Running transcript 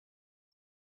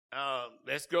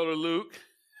Let's go to Luke.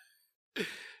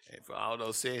 And for all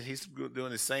those saying he's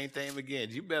doing the same thing again,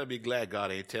 you better be glad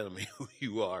God ain't telling me who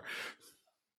you are.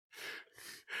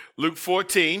 Luke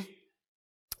 14.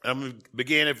 I'm going to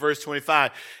begin at verse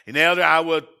 25. And Elder, I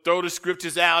will throw the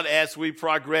scriptures out as we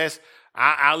progress.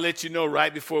 I'll let you know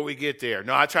right before we get there.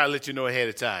 No, I try to let you know ahead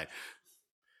of time.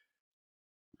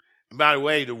 And by the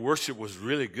way, the worship was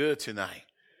really good tonight.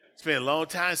 It's been a long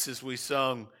time since we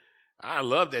sung. I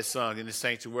love that song in the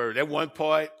sanctuary. That one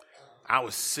part, I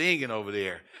was singing over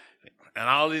there. And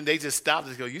all of them, they just stopped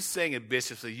and go, "You singing,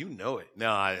 Bishop?" So you know it.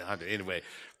 No, anyway,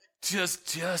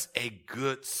 just a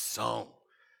good song.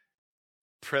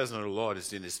 Presence of the Lord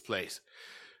is in this place.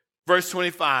 Verse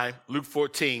 25, Luke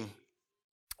 14.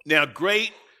 Now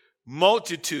great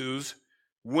multitudes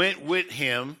went with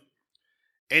him,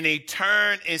 and he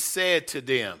turned and said to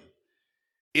them,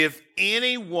 "If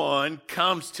anyone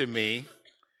comes to me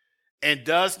and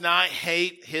does not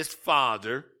hate his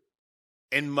father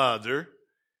and mother,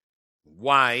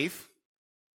 wife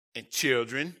and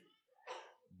children,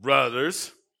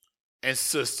 brothers and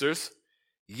sisters,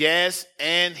 yes,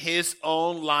 and his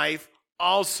own life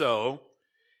also,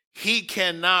 he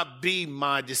cannot be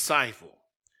my disciple.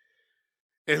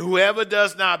 And whoever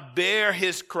does not bear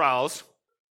his cross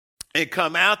and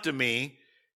come after me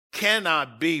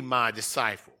cannot be my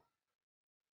disciple.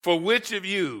 For which of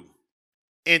you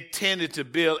intended to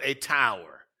build a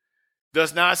tower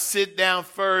does not sit down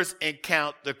first and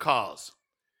count the cost,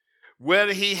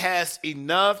 whether he has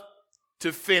enough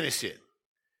to finish it,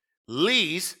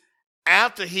 lest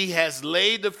after he has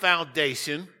laid the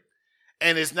foundation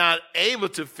and is not able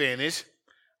to finish,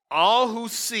 all who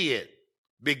see it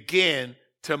begin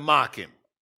to mock him,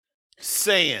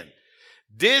 saying,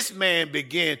 'This man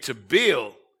began to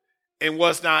build and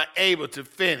was not able to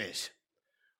finish.'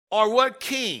 Or what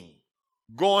king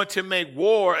going to make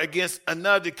war against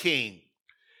another king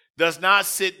does not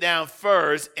sit down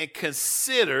first and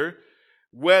consider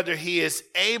whether he is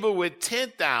able with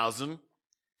 10,000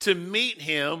 to meet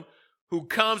him who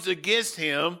comes against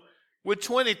him with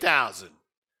 20,000?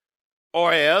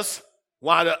 Or else,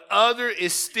 while the other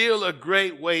is still a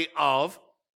great way off,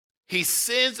 he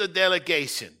sends a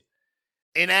delegation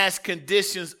and asks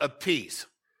conditions of peace.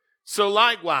 So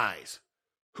likewise,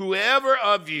 whoever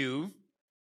of you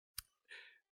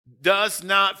does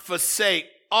not forsake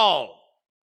all,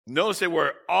 notice the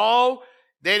word all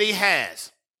that he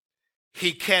has,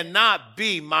 he cannot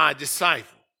be my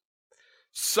disciple.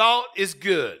 Salt is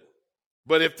good,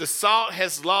 but if the salt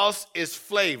has lost its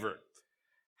flavor,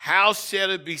 how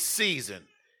shall it be seasoned?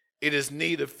 It is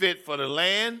neither fit for the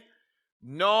land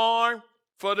nor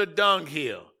for the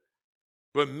dunghill.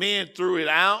 But men throw it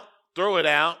out.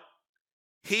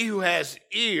 He who has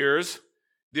ears,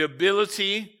 the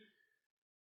ability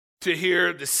to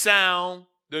hear the sound,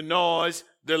 the noise,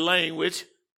 the language,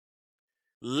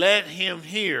 let him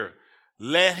hear,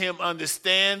 let him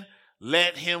understand,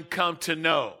 let him come to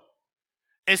know.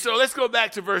 And so let's go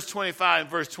back to verse 25 and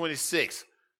verse 26.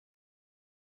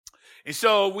 And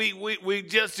so we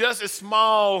just a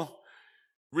small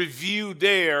review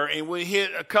there, and we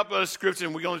hit a couple of scriptures,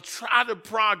 and we're going to try to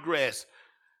progress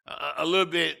a little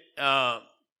bit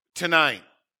tonight.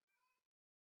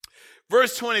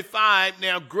 Verse 25,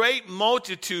 now great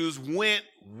multitudes went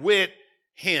with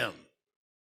him.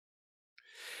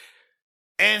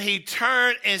 And he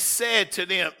turned and said to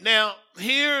them, now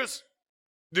here's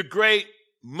the great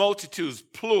multitudes,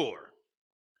 plural.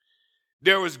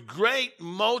 There was great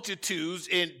multitudes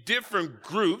in different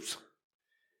groups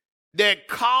that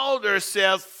called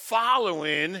themselves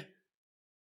following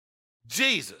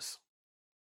Jesus.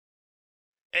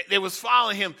 They was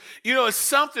following him. You know, it's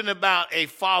something about a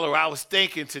follower. I was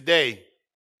thinking today.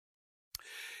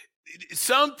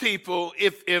 Some people,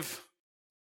 if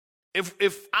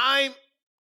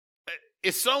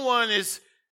someone is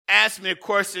asked me a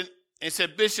question and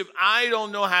said, "Bishop, I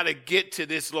don't know how to get to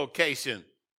this location,"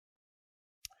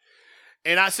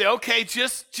 and I say, "Okay,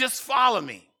 just follow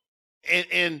me,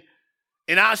 and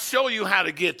I'll show you how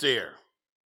to get there."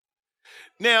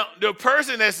 Now, the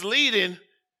person that's leading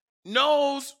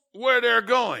knows where they're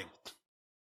going.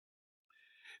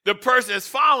 The person that's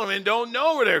following don't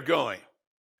know where they're going.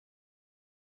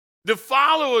 The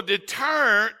follower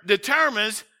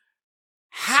determines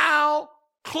how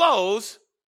close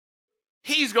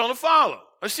he's going to follow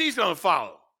or she's going to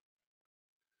follow.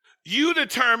 You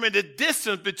determine the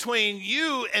distance between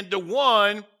you and the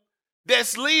one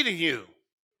that's leading you.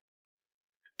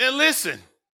 And listen,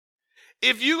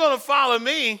 if you're going to follow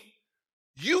me,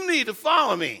 you need to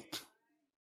follow me.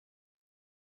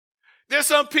 There's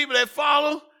some people that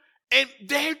follow, and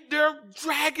they're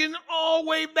dragging all the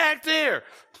way back there.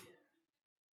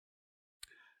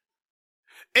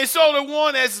 And so the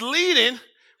one that's leading,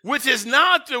 which is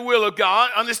not the will of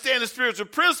God, understand the spiritual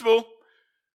principle,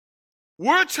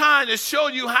 we're trying to show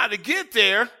you how to get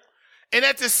there. And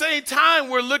at the same time,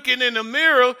 we're looking in the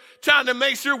mirror, trying to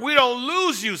make sure we don't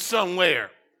lose you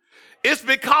somewhere. It's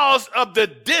because of the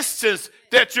distance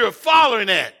that you're following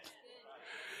at.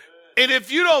 And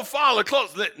if you don't follow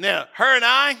close, now, her and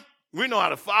I, we know how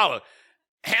to follow.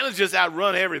 Hannah just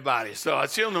outrun everybody, so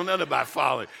she don't know nothing about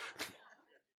following.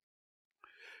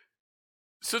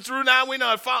 Sister Ruth and I, we know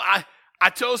how to follow. I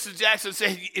told Sister Jackson,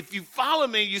 said, if you follow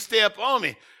me, you stay up on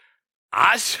me.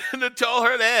 I shouldn't have told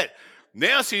her that.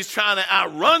 Now she's trying to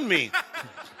outrun me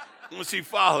when she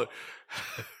followed.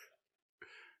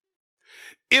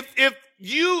 If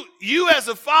you as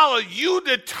a follower, you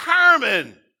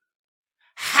determine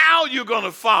how you're going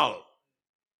to follow.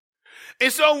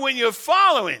 And so when you're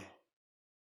following,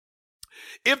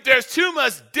 if there's too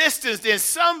much distance, then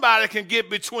somebody can get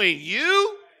between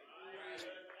you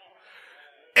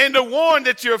and the one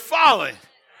that you're following.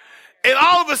 And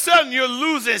all of a sudden, you're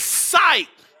losing sight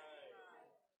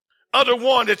of the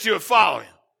one that you're following.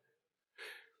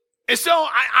 And so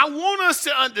I want us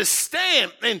to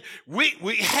understand, and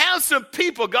we have some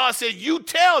people, God said, you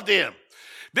tell them.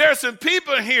 There are some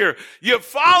people here, you're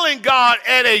following God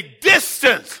at a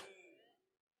distance.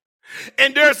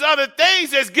 And there's other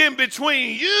things that's getting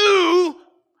between you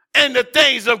and the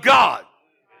things of God.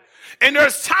 And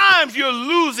there's times you're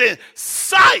losing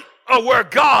sight of where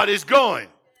God is going.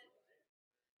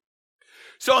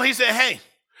 So he said, hey,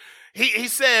 he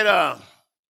said,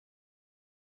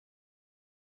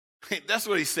 that's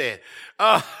what he said.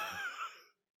 Now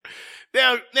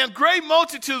great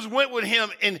multitudes went with him,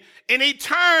 and he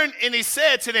turned and he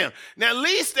said to them, now at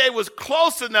least they was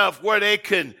close enough where they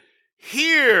could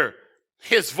hear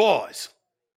his voice.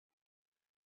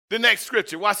 The next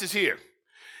scripture, watch this here.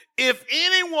 If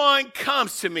anyone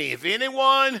comes to me, if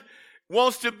anyone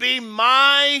wants to be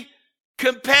my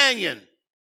companion,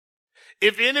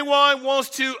 if anyone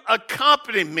wants to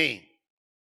accompany me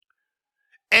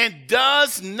and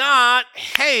does not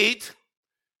hate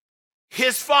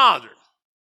his father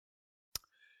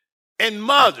and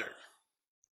mother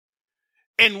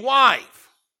and wife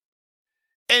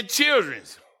and children,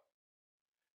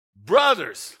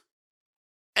 brothers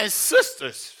and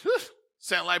sisters.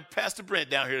 Sound like Pastor Brent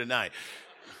down here tonight.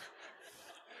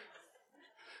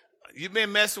 You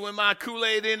been messing with my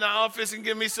Kool-Aid in the office and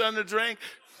giving me something to drink?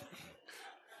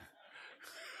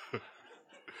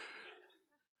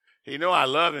 You know I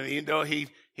love him, even though he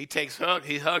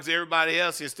hugs everybody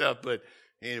else and stuff. But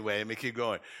anyway, let me keep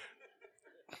going.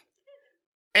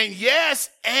 And yes,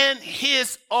 and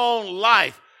his own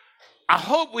life. I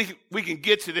hope we can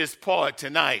get to this part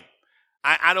tonight.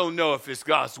 I don't know if it's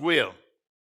God's will.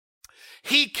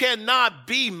 He cannot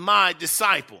be my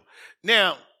disciple.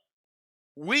 Now,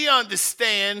 we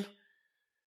understand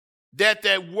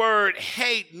that word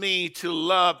hate means to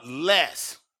love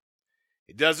less.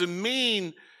 It doesn't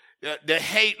mean the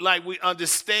hate like we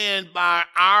understand by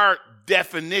our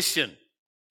definition.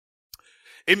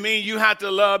 It means you have to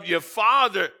love your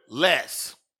father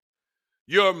less,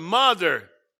 your mother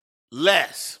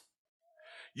less,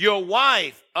 your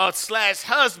wife /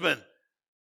 husband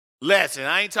less. And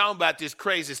I ain't talking about this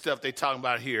crazy stuff they talking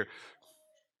about here.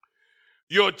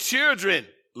 Your children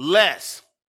less.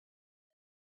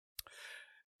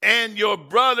 And your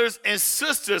brothers and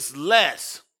sisters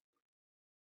less.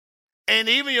 And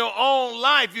even your own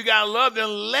life, you got to love them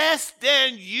less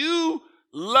than you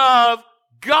love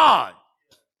God.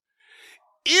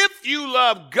 If you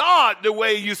love God the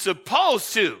way you're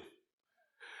supposed to,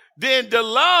 then the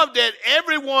love that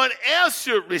everyone else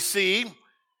should receive,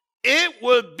 it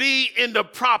would be in the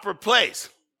proper place.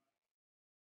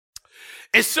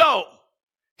 And so,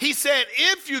 he said,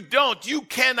 if you don't, you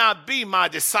cannot be my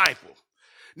disciple.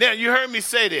 Now, you heard me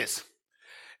say this.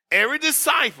 Every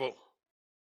disciple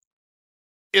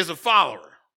is a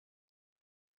follower,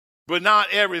 but not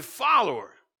every follower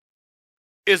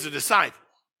is a disciple.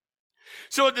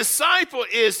 So a disciple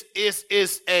is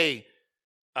a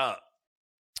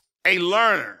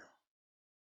learner,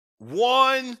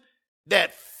 one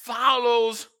that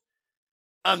follows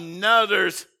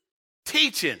another's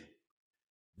teaching.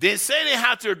 Then say they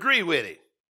have to agree with it.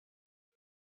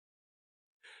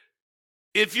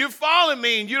 If you're following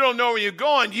me and you don't know where you're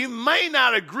going, you may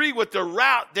not agree with the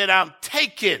route that I'm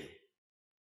taking.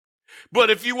 But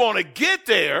if you want to get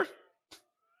there,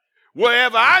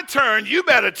 wherever I turn, you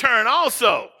better turn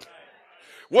also.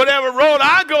 Whatever road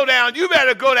I go down, you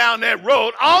better go down that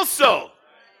road also.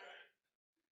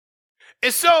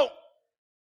 And so,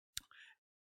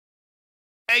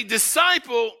 a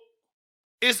disciple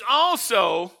is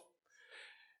also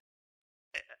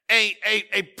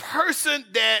a person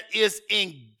that is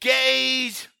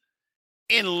engaged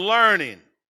in learning.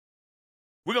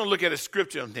 We're going to look at a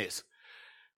scripture on this.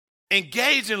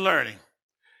 Engaged in learning.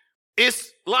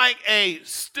 It's like a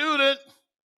student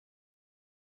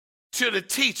to the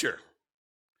teacher.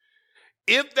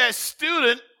 If that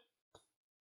student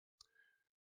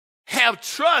have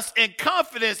trust and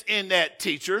confidence in that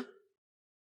teacher,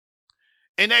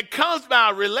 and that comes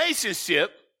by a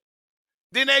relationship,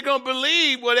 then they're going to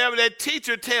believe whatever that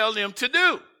teacher tells them to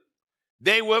do.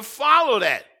 They will follow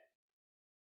that.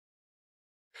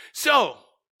 So,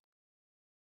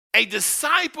 a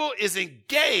disciple is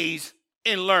engaged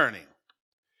in learning.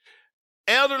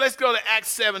 Elder, let's go to Acts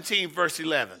 17, verse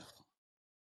 11.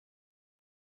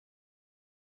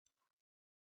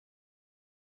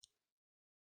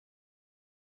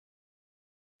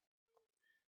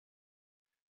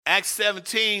 Acts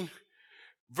 17,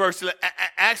 verse 11,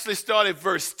 actually start at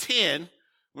verse 10.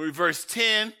 We'll read verse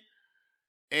 10,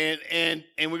 and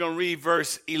we're going to read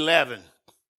verse 11.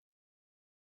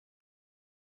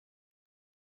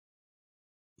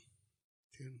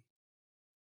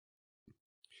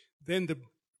 Then the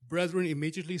brethren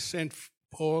immediately sent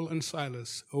Paul and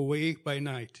Silas away by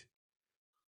night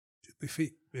to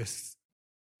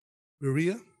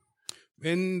Berea.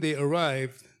 When they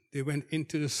arrived, they went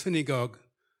into the synagogue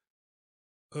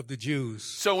of the Jews.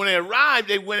 So when they arrived,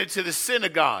 they went into the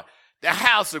synagogue, the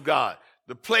house of God,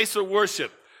 the place of worship,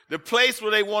 the place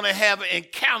where they want to have an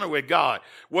encounter with God,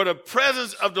 where the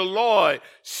presence of the Lord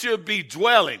should be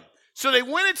dwelling. So they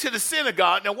went into the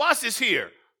synagogue. Now watch this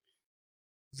here.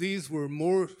 These were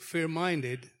more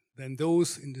fair-minded than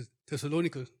those in the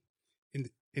Thessalonica,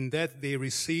 in that they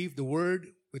received the word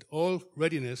with all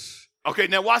readiness. Okay,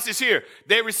 now watch this here.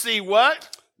 They received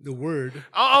what? The word.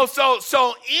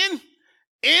 So in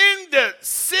the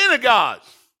synagogue,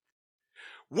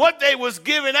 what they was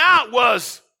giving out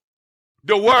was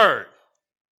the word.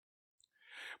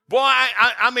 Boy,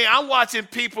 I mean, I'm watching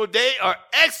people, they are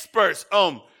experts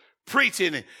on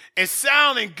preaching and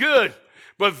sounding good,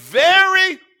 but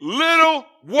very little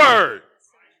word.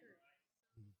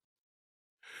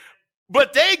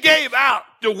 But they gave out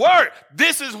the word.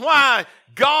 This is why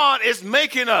God is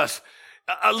making us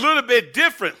a little bit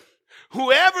different.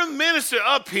 Whoever minister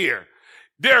up here,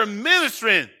 they're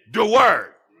ministering the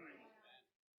word.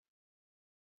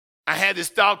 I had this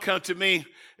thought come to me.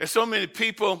 There's so many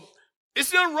people.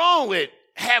 There's nothing wrong with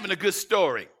having a good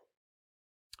story.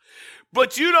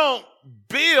 But you don't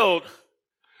build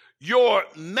your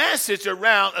message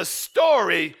around a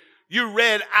story you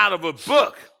read out of a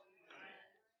book.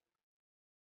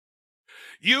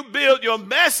 You build your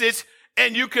message,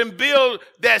 and you can build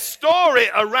that story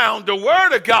around the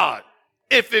word of God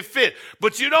if it fit.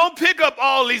 But you don't pick up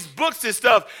all these books and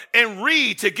stuff and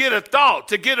read to get a thought,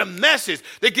 to get a message,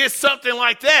 to get something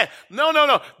like that.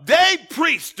 No. They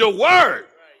preach the word.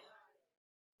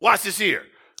 Watch this here.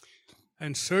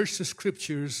 And search the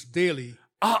scriptures daily.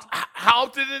 How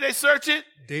often did they search it?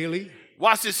 Daily.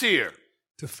 Watch this here.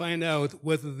 To find out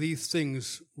whether these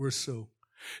things were so.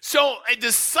 So a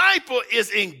disciple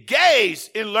is engaged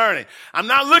in learning. I'm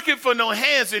not looking for no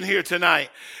hands in here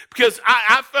tonight, because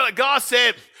I felt like God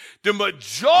said the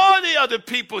majority of the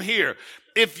people here,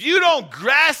 if you don't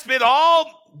grasp it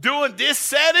all during this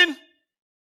setting,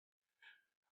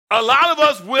 a lot of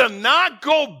us will not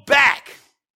go back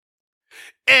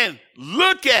and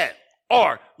look at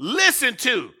or listen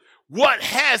to what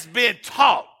has been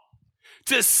taught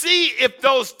to see if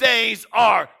those things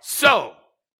are so.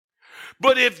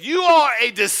 But if you are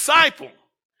a disciple,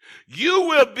 you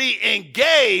will be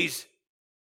engaged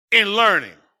in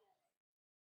learning.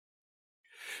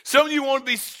 Some of you won't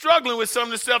be struggling with some of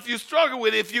the stuff you struggle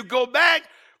with if you go back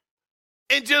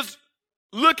and just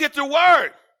look at the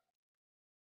word.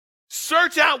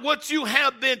 Search out what you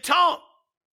have been taught.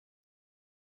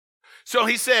 So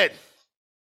he said,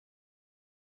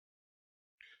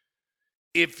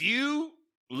 if you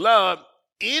love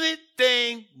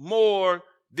anything more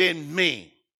than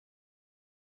me,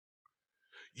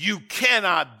 you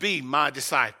cannot be my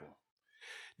disciple.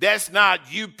 That's not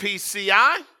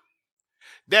UPCI.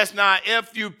 That's not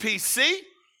FUPC.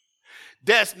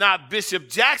 That's not Bishop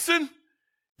Jackson.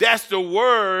 That's the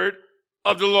word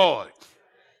of the Lord.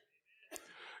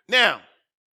 Now,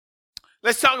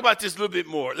 let's talk about this a little bit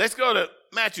more. Let's go to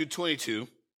Matthew 22.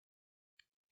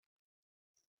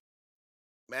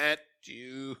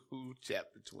 Matthew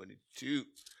chapter 22.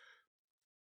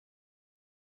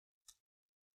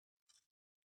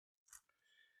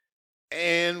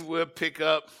 And we'll pick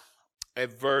up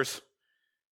at verse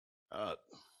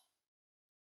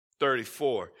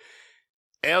 34.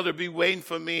 Elder, be waiting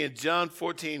for me in John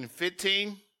 14 and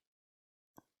 15.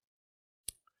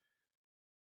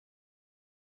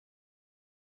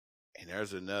 And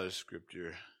there's another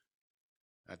scripture.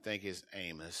 I think it's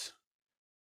Amos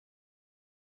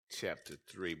chapter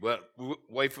 3. But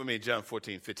wait for me, John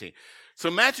 14:15. So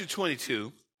Matthew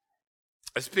 22,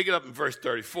 let's pick it up in verse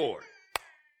 34.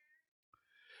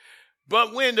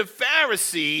 But when the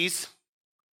Pharisees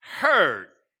heard,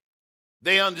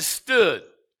 they understood,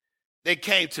 they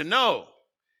came to know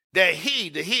that he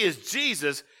is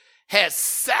Jesus, had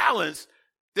silenced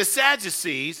the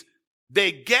Sadducees.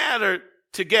 They gathered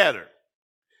together.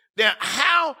 Now,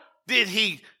 how did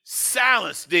he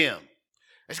silence them?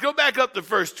 Let's go back up to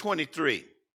verse 23.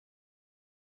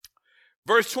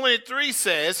 Verse 23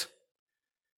 says,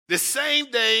 the same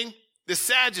day the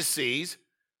Sadducees,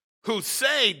 who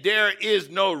say there is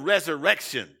no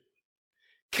resurrection,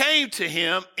 came to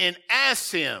him and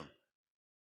asked him,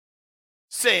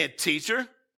 saying, Teacher,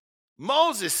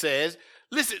 Moses says,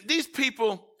 listen, these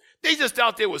people, they just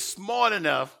thought they were smart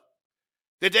enough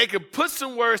that they could put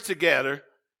some words together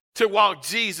to walk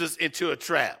Jesus into a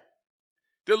trap.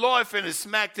 The Lord finna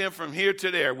smack them from here to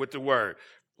there with the word.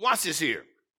 Watch this here.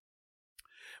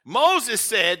 Moses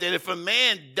said that if a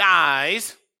man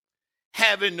dies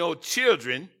having no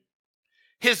children,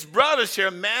 his brother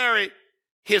shall marry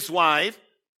his wife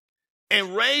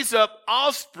and raise up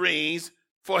offsprings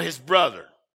for his brother.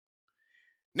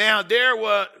 Now there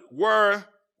were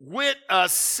with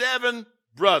us 7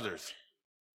 brothers.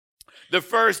 The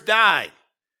first died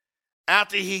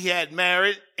after he had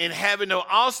married, and having no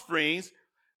offsprings,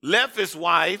 left his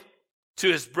wife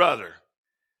to his brother.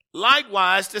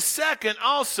 Likewise, the second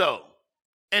also,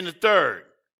 and the third,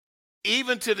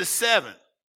 even to the 7th.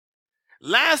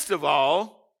 Last of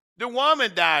all, the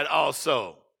woman died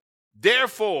also.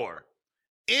 Therefore,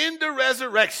 in the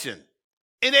resurrection,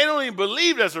 and they don't even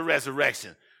believe there's a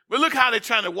resurrection, but look how they're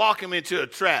trying to walk him into a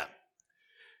trap.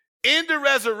 In the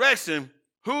resurrection,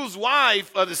 whose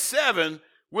wife of the 7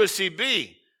 will she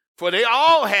be? For they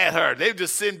all had her. They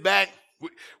just sitting back.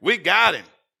 We got him.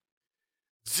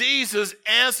 Jesus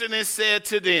answered and said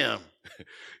to them,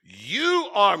 you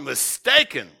are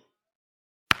mistaken,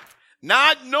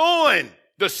 not knowing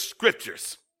the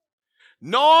scriptures,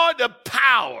 nor the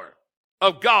power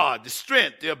of God, the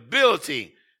strength, the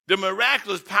ability, the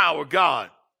miraculous power of God.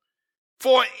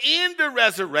 For in the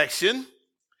resurrection,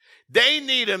 they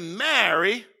neither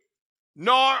marry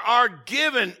nor are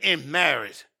given in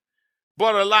marriage,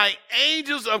 but are like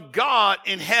angels of God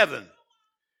in heaven.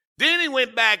 Then he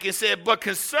went back and said, but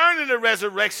concerning the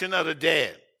resurrection of the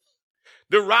dead,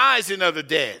 the rising of the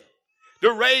dead,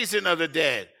 the raising of the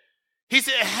dead, he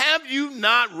said, have you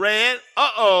not read,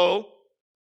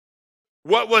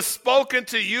 what was spoken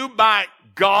to you by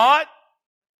God,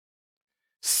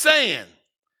 saying,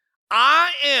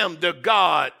 I am the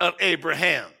God of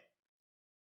Abraham.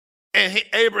 And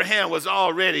Abraham was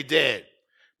already dead.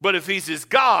 But if he's his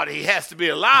God, he has to be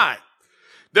alive.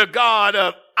 The God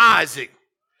of Isaac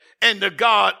and the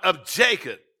God of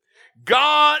Jacob.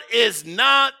 God is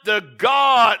not the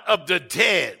God of the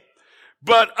dead,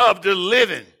 but of the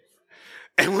living.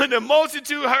 And when the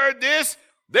multitude heard this,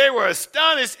 they were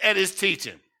astonished at his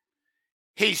teaching.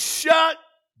 He shut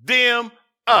them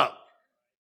up.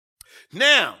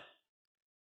 Now,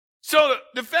 so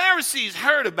the Pharisees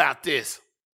heard about this.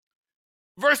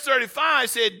 Verse 35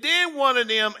 said, then one of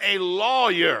them, a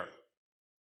lawyer,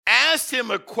 asked him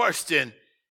a question,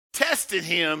 tested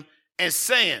him, and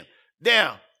saying,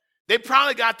 now, they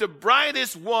probably got the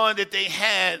brightest one that they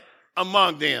had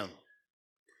among them.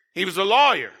 He was a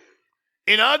lawyer.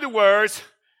 In other words,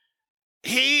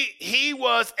 he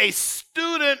was a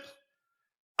student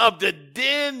of the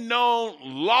then known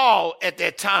law at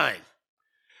that time.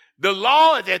 The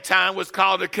law at that time was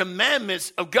called the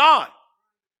commandments of God.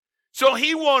 So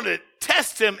he wanted to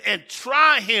test him and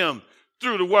try him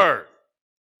through the word.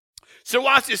 So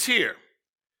watch this here.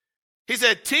 He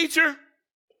said, teacher,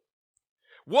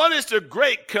 what is the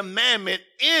great commandment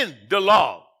in the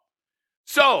law?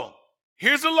 So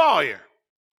here's a lawyer,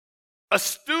 a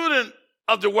student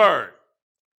of the word.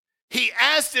 He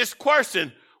asked this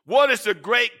question, what is the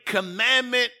great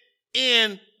commandment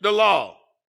in the law?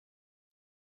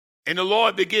 And the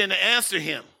Lord began to answer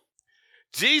him.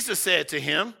 Jesus said to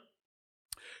him,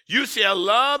 you shall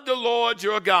love the Lord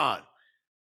your God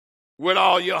with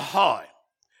all your heart,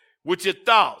 with your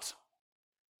thoughts,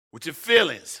 with your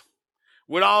feelings,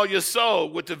 with all your soul,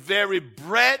 with the very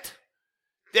breath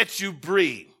that you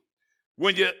breathe,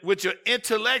 with your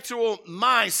intellectual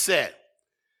mindset.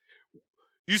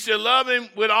 You shall love him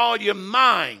with all your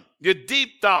mind, your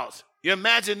deep thoughts, your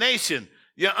imagination,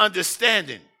 your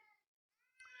understanding.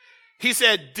 He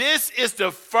said, this is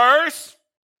the first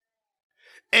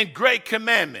and great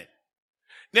commandment.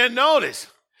 Now notice,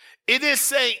 It didn't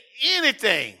say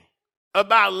anything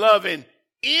about loving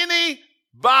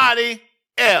anybody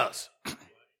else.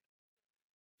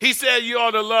 He said you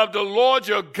ought to love the Lord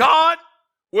your God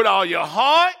with all your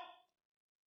heart,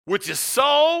 with your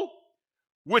soul,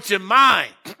 with your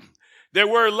mind. The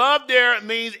word love there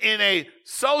means in a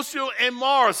social and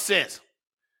moral sense.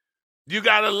 You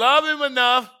got to love him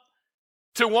enough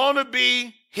to want to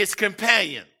be his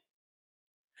companion.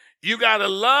 You got to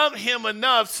love him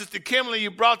enough, Sister Kimberly, you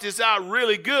brought this out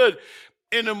really good,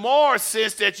 in the moral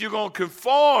sense that you're going to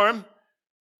conform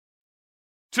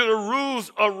to the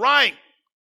rules of right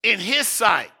in his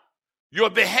sight. Your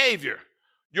behavior,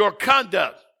 your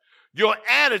conduct, your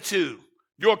attitude,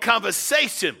 your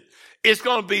conversation is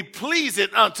going to be pleasing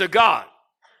unto God.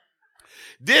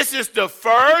 This is the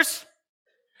first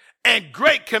and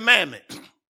great commandment.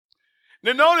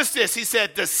 Now notice this. He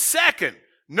said the second.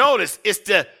 Notice it's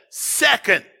the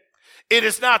second. It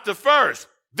is not the first.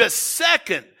 The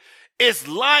second is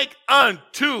like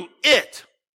unto it.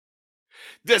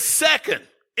 The second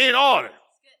in order.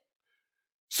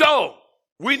 So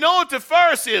we know what the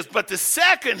first is, but the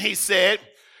second, he said,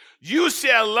 you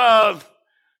shall love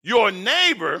your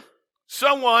neighbor,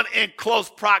 someone in close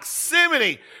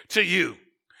proximity to you.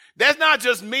 That's not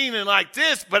just meaning like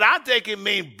this, but I think it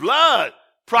means blood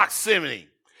proximity.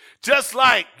 Just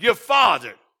like your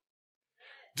father,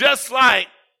 just like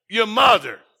your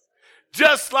mother,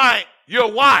 just like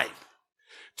your wife,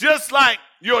 just like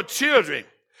your children,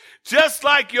 just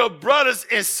like your brothers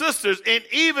and sisters, and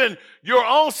even your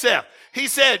own self. He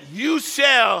said, you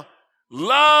shall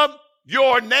love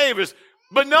your neighbors.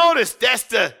 But notice, that's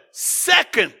the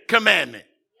second commandment.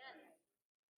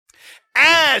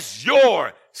 As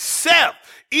yourself,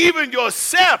 even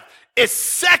yourself is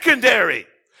secondary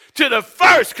to the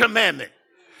first commandment.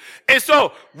 And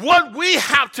so what we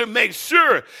have to make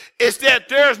sure is that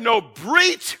there's no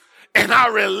breach in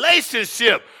our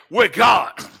relationship with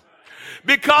God.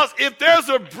 Because if there's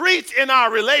a breach in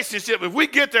our relationship, if we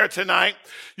get there tonight,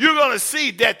 you're going to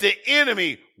see that the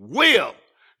enemy will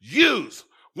use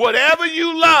whatever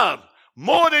you love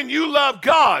more than you love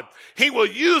God. He will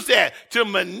use that to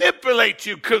manipulate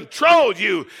you, control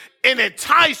you, and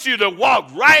entice you to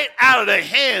walk right out of the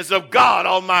hands of God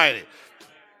Almighty.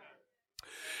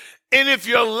 And if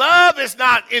your love is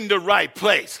not in the right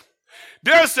place,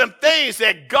 there are some things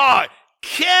that God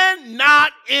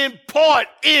cannot import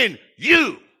in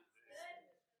you.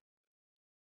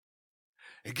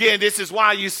 Again, this is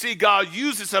why you see God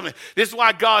uses something. This is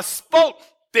why God spoke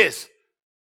this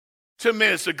to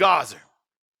Minister Gaza.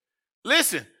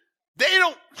 Listen, they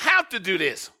don't have to do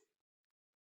this.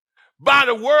 By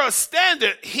the world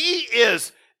standard, he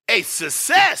is a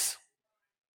success.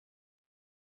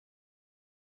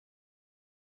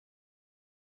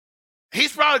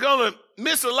 He's probably going to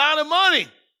miss a lot of money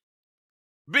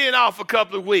being off a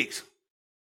couple of weeks.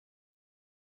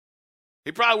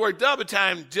 He probably worked double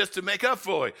time just to make up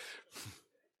for it.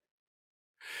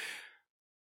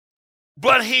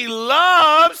 But he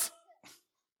loves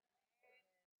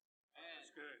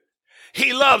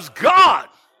God.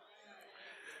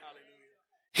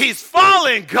 He's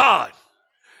following God.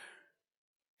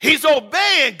 He's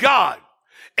obeying God.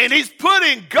 And he's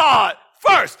putting God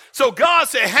first. So God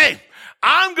said, hey,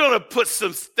 I'm going to put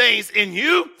some things in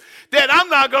you that I'm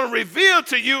not going to reveal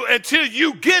to you until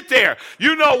you get there.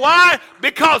 You know why?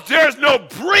 Because there's no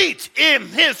breach in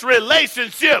his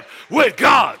relationship with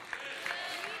God.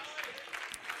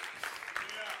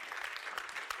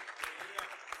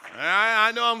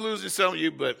 I know I'm losing some of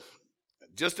you, but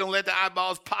just don't let the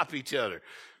eyeballs pop each other.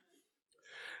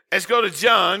 Let's go to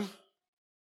John.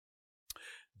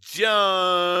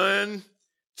 John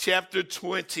chapter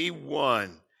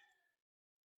 21.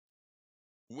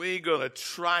 We're going to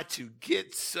try to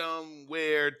get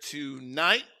somewhere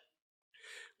tonight.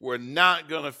 We're not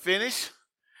going to finish,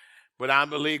 but I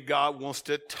believe God wants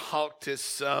to talk to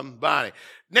somebody.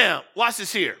 Now, watch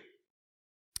this here.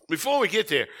 Before we get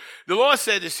there, the Lord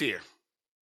said this here.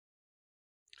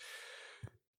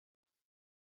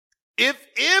 If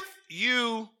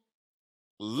you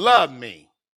love me,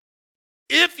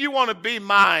 if you want to be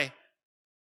my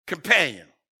companion,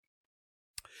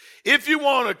 if you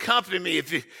want to accompany me,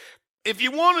 if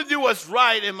you want to do what's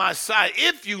right in my sight,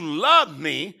 if you love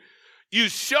me, you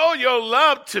show your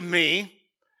love to me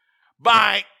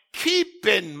by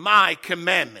keeping my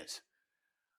commandments.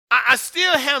 I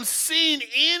still haven't seen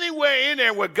anywhere in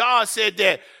there where God said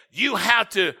that you have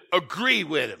to agree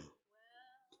with him.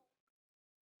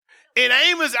 In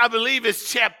Amos, I believe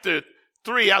it's chapter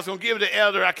 3. I was going to give it to the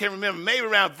elder. I can't remember. Maybe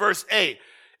around verse 8.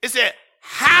 It said,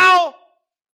 how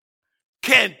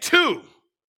can two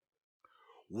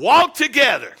walk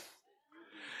together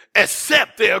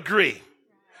except they agree.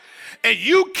 And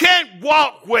you can't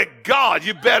walk with God,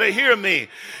 you better hear me,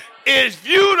 if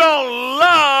you don't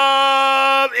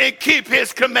love and keep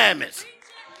his commandments.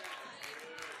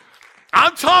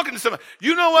 I'm talking to somebody.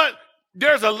 You know what?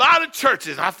 There's a lot of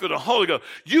churches, I feel the Holy Ghost.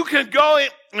 You can go in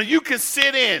and you can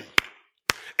sit in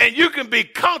and you can be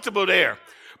comfortable there.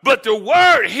 But the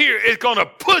word here is going to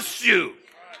push you.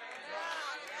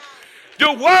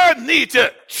 The word needs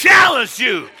to challenge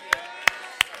you.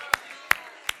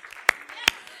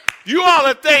 You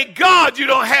ought to thank God you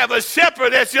don't have a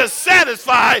shepherd that's just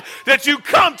satisfied that you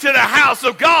come to the house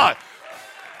of God.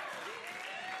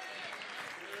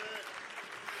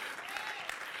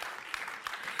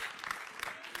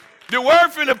 The word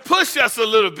finna push us a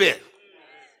little bit.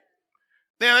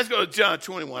 Now let's go to John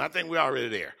 21. I think we're already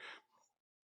there.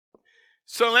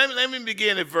 So let me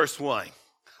begin at verse 1.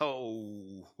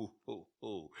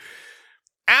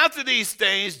 After these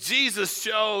things, Jesus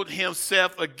showed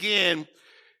himself again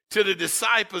to the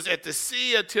disciples at the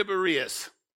Sea of Tiberias.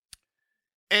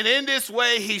 And in this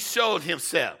way he showed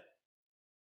himself.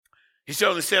 He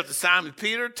showed himself to Simon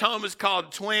Peter, Thomas called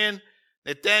the twin,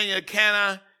 Nathanael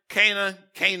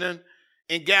Canaan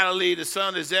in Galilee, the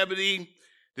son of Zebedee,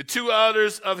 the two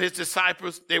others of his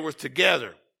disciples, they were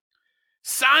together.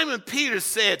 Simon Peter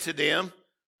said to them,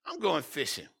 I'm going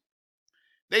fishing.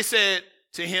 They said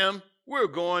to him, we're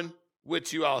going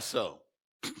with you also.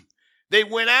 They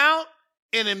went out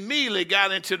and immediately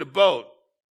got into the boat,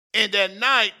 and that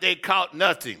night they caught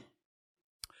nothing.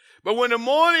 But when the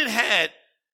morning had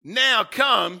now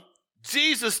come,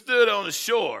 Jesus stood on the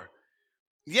shore.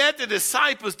 Yet the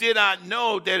disciples did not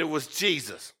know that it was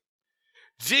Jesus.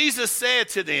 Jesus said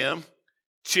to them,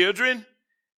 children,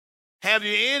 have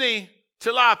you any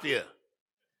tilapia?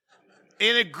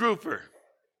 Any grouper?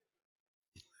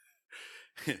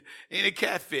 Any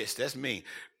catfish? That's me.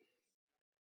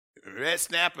 Red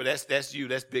snapper, that's you.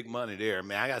 That's big money there,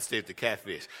 man. I got to stay with the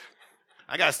catfish.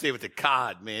 I got to stay with the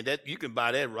cod, man. That you can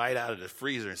buy that right out of the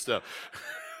freezer and stuff.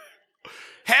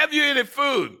 Have you any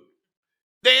food?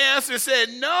 They answered and said,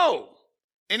 no.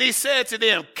 And he said to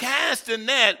them, cast the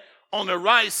net on the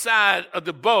right side of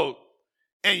the boat,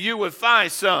 and you will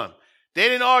find some. They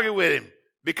didn't argue with him,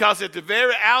 because at the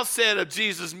very outset of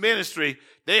Jesus' ministry,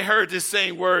 they heard this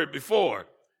same word before.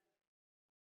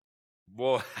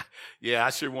 Boy, yeah,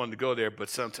 I sure wanted to go there, but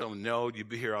some told me, no, you'll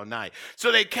be here all night.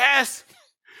 So they cast,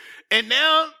 and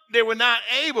now they were not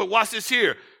able, watch this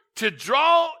here, to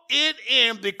draw it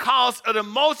in because of the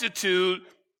multitude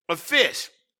of fish.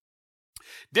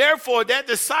 Therefore, that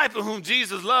disciple whom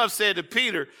Jesus loved said to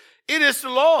Peter, it is the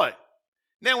Lord.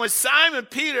 Now, when Simon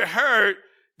Peter heard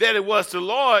that it was the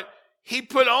Lord, he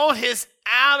put on his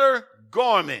outer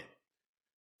garment,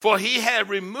 for he had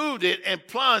removed it and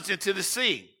plunged into the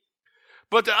sea.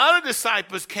 But the other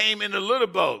disciples came in the little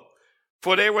boat,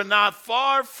 for they were not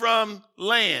far from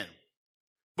land,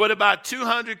 but about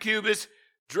 200 cubits,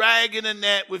 dragging a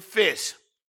net with fish.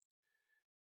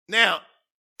 Now,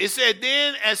 it said,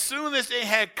 then as soon as they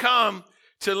had come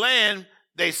to land,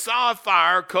 they saw a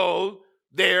fire coal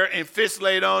there and fish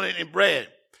laid on it and bread.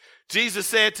 Jesus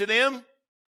said to them,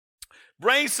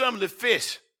 bring some of the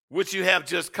fish which you have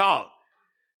just caught.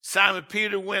 Simon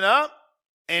Peter went up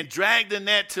and dragged the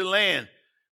net to land.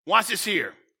 Watch this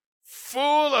here.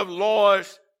 Full of large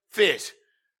fish.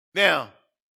 Now,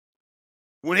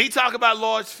 when he talk about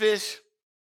large fish,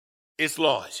 it's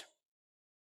large.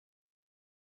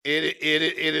 It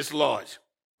is large.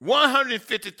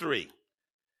 153.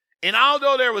 And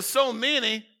although there were so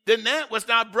many, the net was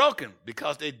not broken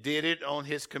because they did it on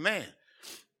his command.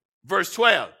 Verse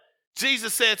 12.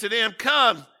 Jesus said to them,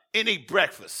 come and eat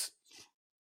breakfast.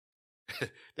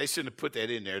 They shouldn't have put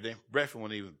that in there. Breakfast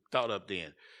wasn't even thought up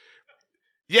then.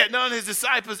 Yet none of his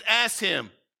disciples asked him,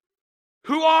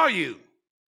 who are you?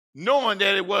 Knowing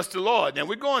that it was the Lord. Now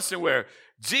we're going somewhere.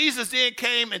 Jesus then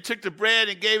came and took the bread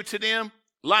and gave it to them.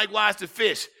 Likewise the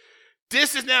fish.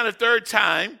 This is now the third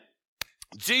time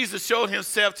Jesus showed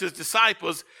himself to his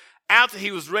disciples after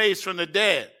he was raised from the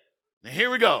dead. Now here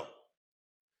we go.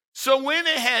 So when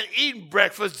they had eaten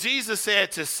breakfast, Jesus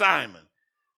said to Simon,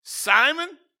 Simon,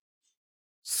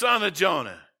 son of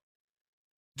Jonah,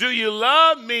 do you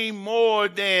love me more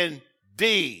than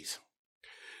these?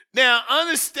 Now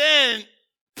understand,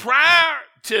 prior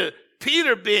to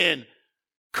Peter being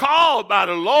called by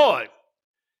the Lord,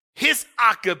 his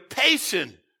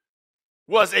occupation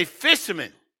was a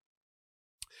fisherman.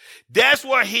 That's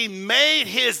where he made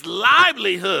his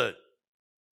livelihood.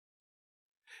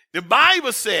 The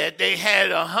Bible said they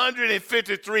had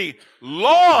 153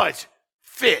 large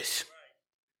fish.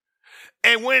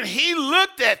 And when he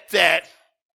looked at that,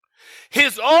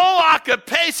 His old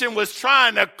occupation was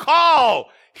trying to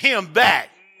call him back.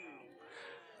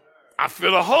 I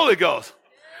feel the Holy Ghost.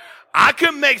 I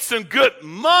can make some good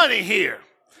money here.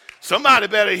 Somebody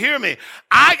better hear me.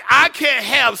 I can't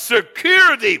have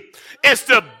security and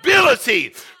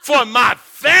stability for my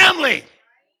family.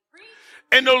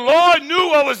 And the Lord knew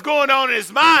what was going on in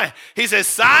his mind. He said,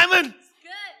 Simon,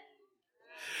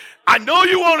 I know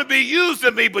you want to be used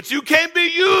of me, but you can't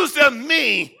be used of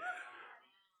me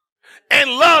and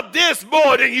love this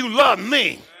more than you love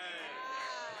me.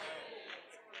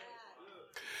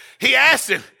 He asked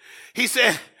him, he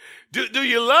said, do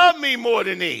you love me more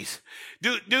than these?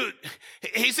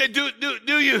 He said,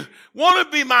 do you want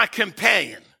to be my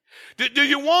companion? Do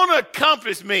you want to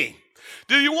accomplish me?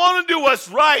 Do you want to do what's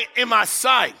right in my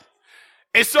sight?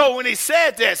 And so when he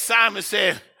said that, Simon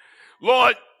said,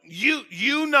 Lord,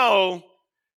 you know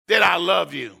that I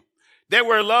love you. That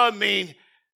word love means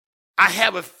I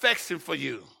have affection for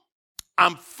you.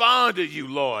 I'm fond of you,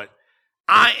 Lord.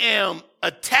 I am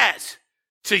attached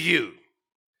to you.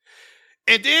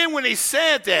 And then when he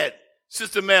said that,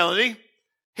 Sister Melanie,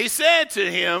 he said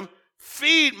to him,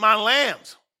 feed my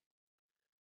lambs.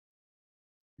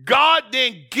 God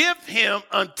didn't give him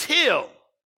until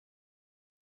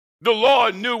the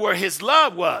Lord knew where his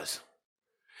love was.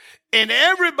 And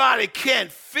everybody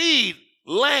can't feed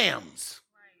lambs.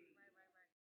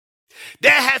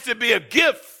 That has to be a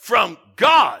gift from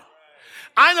God.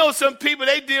 I know some people,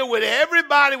 they deal with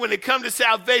everybody when it comes to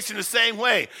salvation the same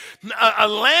way. A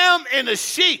lamb and a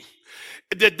sheep,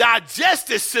 the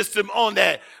digestive system on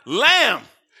that lamb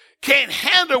can't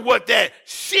handle what that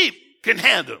sheep can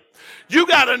handle. You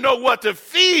got to know what to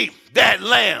feed that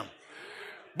lamb.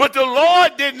 But the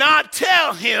Lord did not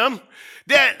tell him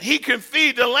that he can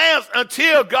feed the lambs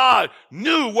until God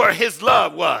knew where his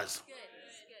love was.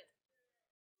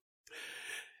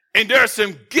 And there are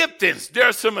some giftings, there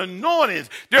are some anointings,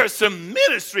 there are some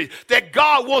ministries that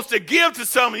God wants to give to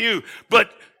some of you. But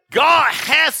God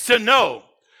has to know,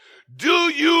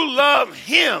 do you love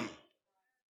him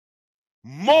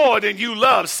more than you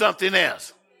love something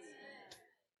else?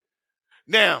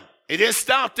 Now, it didn't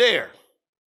stop there.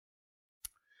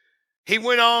 He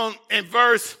went on in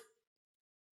verse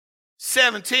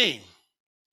 17,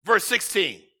 verse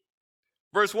 16,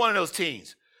 verse 1 of those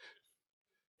teens.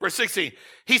 Verse 16,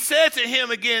 he said to him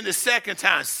again the second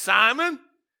time, Simon,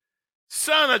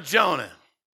 son of Jonah,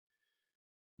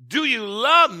 do you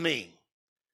love me?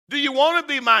 Do you want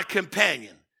to be my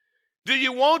companion? Do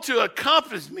you want to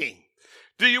accomplish me?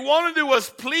 Do you want to do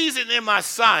what's pleasing in my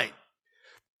sight?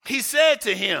 He said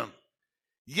to him,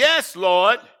 yes,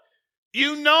 Lord,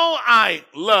 you know I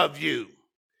love you.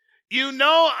 You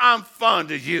know I'm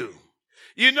fond of you.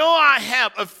 You know I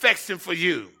have affection for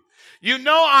you. You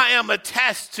know I am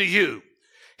attached to you.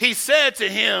 He said to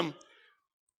him,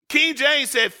 King James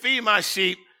said, feed my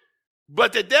sheep,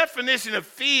 but the definition of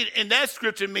feed in that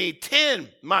scripture means tend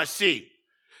my sheep.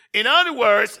 In other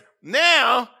words,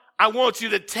 now I want you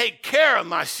to take care of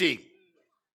my sheep.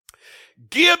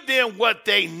 Give them what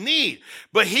they need.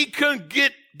 But he couldn't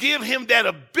give him that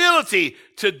ability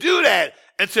to do that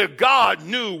until God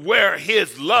knew where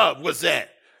his love was at.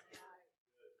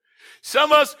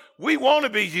 Some of us, we want to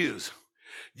be used.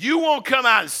 You won't come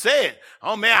out and say it.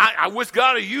 Oh, man, I wish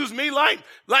God would use me like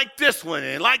this one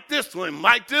and like this one and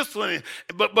like this one.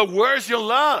 But where's your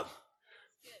love?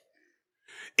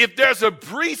 If there's a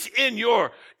breach in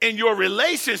your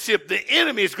relationship, the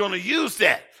enemy is going to use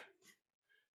that.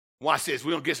 Watch this.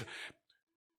 We're going to get some.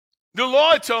 The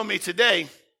Lord told me today,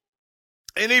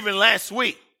 and even last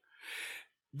week,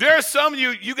 there's some of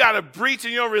you got a breach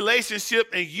in your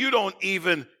relationship and you don't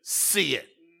even see it.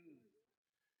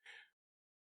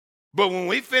 But when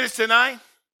we finish tonight,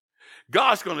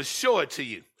 God's going to show it to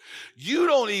you. You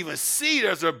don't even see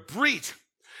there's a breach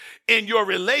in your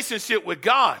relationship with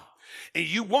God. And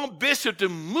you want Bishop to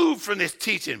move from this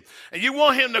teaching. And you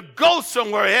want him to go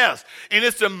somewhere else. And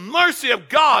it's the mercy of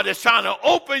God that's trying to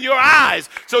open your eyes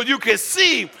so you can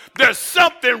see there's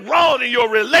something wrong in your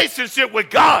relationship with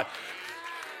God.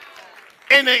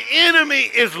 And the enemy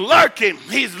is lurking.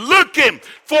 He's looking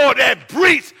for that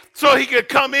breach so he can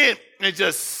come in and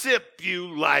just sip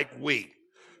you like wheat.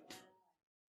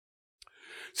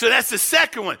 So that's the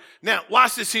second one. Now,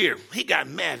 watch this here. He got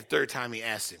mad the third time he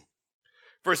asked him.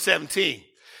 Verse 17,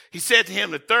 he said to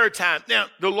him the third time. Now,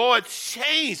 the Lord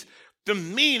changed the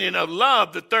meaning of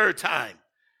love the third time.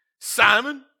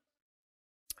 Simon,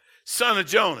 son of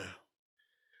Jonah,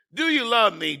 do you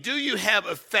love me? Do you have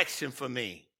affection for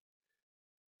me?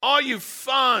 Are you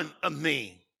fond of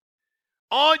me?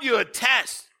 Are you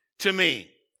attached to me?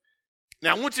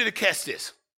 Now, I want you to catch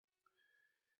this.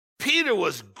 Peter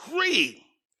was grieved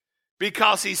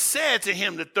because he said to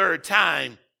him the third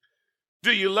time,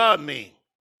 do you love me?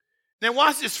 Now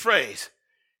watch this phrase.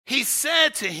 He said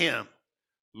to him,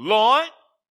 Lord,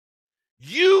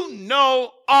 you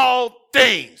know all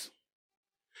things.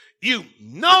 You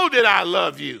know that I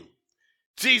love you.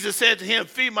 Jesus said to him,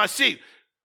 feed my sheep.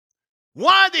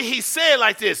 Why did he say it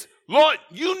like this? Lord,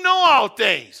 you know all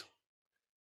things.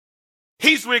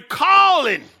 He's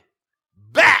recalling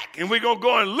back, and we're going to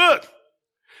go and look.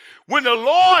 When the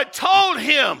Lord told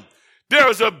him there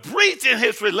was a breach in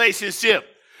his relationship,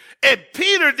 and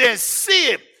Peter didn't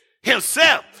see it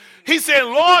himself, he said,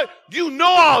 Lord, you know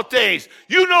all things.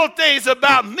 You know things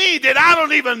about me that I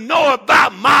don't even know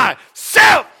about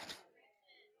myself.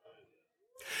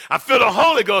 I feel the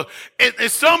Holy Ghost.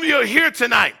 And some of you are here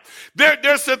tonight.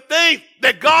 There's some things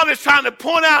that God is trying to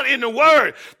point out in the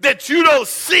word that you don't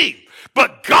see.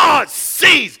 But God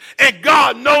sees and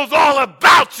God knows all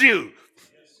about you.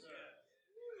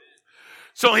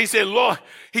 So he said, Lord,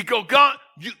 God,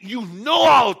 you know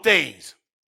all things.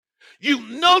 You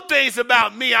know things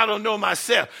about me I don't know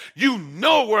myself. You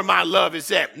know where my love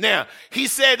is at. Now, he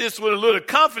said this with a little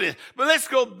confidence, but let's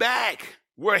go back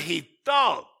where he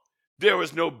thought there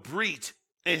was no breach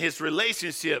in his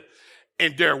relationship,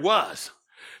 and there was.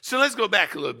 So let's go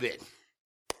back a little bit.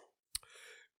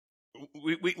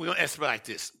 We're going to expedite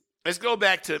this. Let's go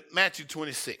back to Matthew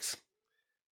 26.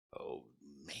 Oh,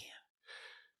 man.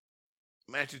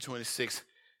 Matthew 26.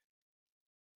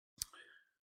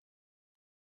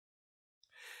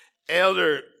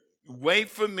 Elder, wait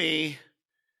for me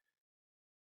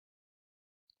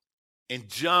in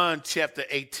John chapter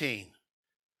 18.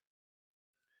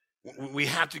 We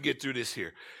have to get through this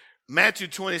here. Matthew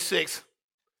 26,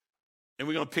 and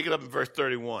we're going to pick it up in verse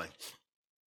 31.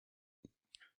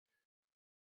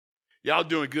 Y'all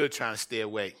doing good trying to stay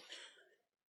awake.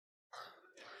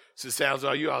 Sister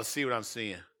Salazar, you all see what I'm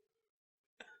seeing.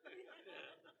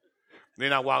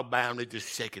 Then I walk by them, they're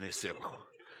just shaking themselves.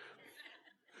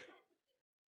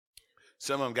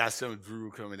 Some of them got some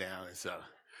drool coming down and so.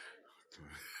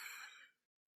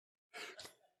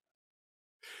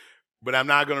 But I'm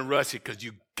not going to rush it because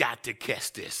you got to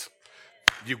catch this.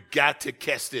 You got to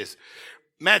catch this.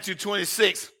 Matthew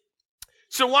 26.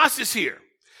 So watch this here.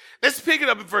 Let's pick it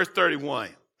up in verse 31.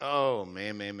 Oh,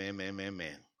 man.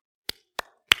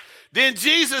 Then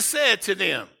Jesus said to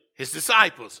them, his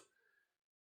disciples,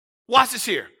 watch this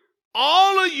here.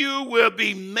 All of you will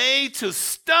be made to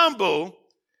stumble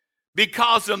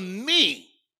because of me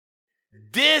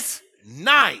this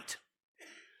night.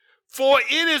 For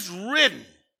it is written,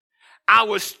 I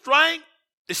will strike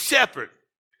the shepherd,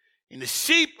 and the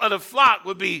sheep of the flock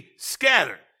will be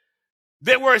scattered.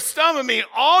 That word stumble means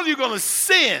all you're going to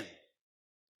sin.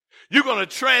 You're going to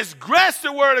transgress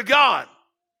the word of God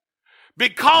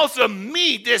because of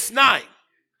me this night.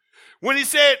 When he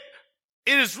said,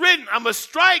 it is written, I'm going to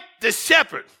strike the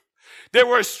shepherd. That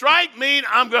word strike means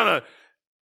I'm going to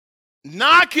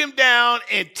knock him down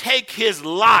and take his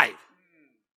life.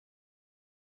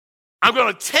 I'm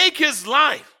going to take his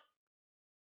life.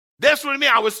 That's what it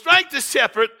means. I will strike the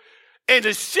shepherd, and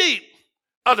the sheep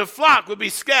of the flock will be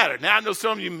scattered. Now, I know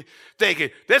some of you thinking,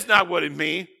 that's not what it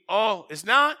means. Oh, it's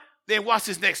not? Then watch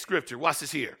this next scripture. Watch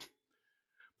this here.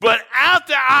 But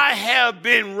after I have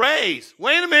been raised,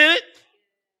 wait a minute.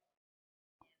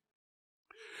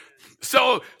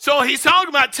 So he's talking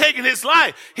about taking his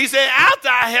life. He said, after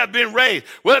I have been raised.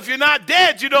 Well, if you're not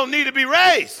dead, you don't need to be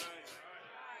raised.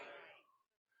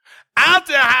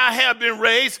 After I have been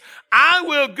raised, I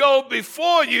will go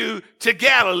before you to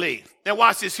Galilee. Now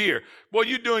watch this here. Boy,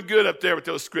 you're doing good up there with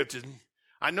those scriptures.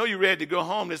 I know you're ready to go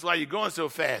home. That's why you're going so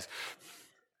fast.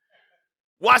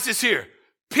 Watch this here.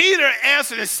 Peter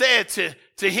answered and said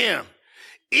to him,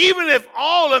 even if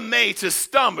all are made to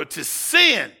stumble, to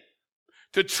sin,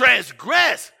 to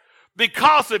transgress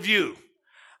because of you,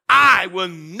 I will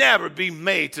never be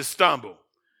made to stumble.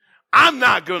 I'm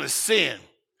not going to sin.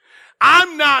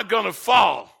 I'm not going to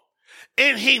fall.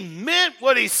 And he meant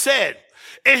what he said.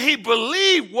 And he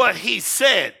believed what he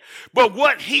said. But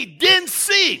what he didn't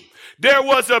see, there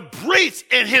was a breach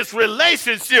in his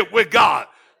relationship with God.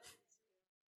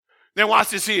 Now watch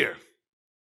this here.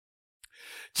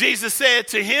 Jesus said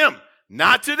to him,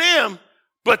 not to them,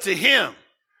 but to him,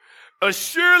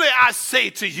 assuredly I say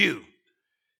to you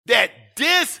that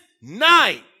this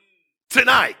night,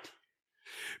 tonight,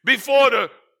 before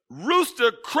the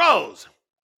rooster crows,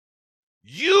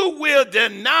 you will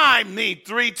deny me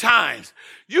 3 times.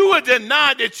 You will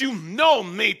deny that you know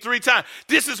me 3 times.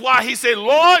 This is why he said,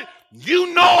 Lord,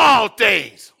 you know all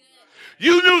things.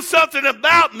 You knew something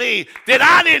about me that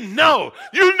I didn't know.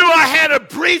 You knew I had a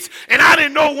breach and I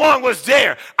didn't know one was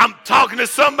there. I'm talking to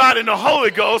somebody in the Holy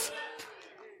Ghost.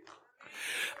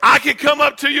 I can come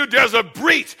up to you. There's a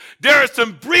breach. There are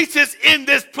some breaches in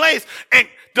this place. And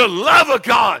the love of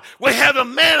God will have the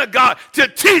man of God to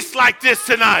teach like this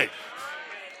tonight.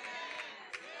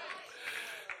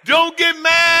 Don't get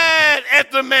mad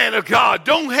at the man of God.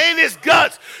 Don't hate his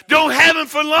guts. Don't have him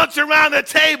for lunch around the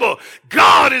table.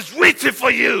 God is reaching for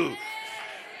you.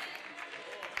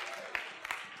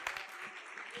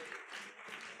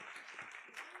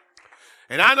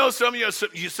 And I know some of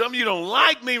you don't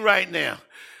like me right now.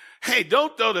 Hey,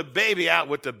 don't throw the baby out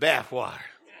with the bathwater.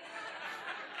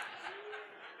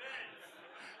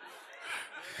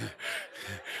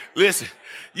 Listen,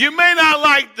 you may not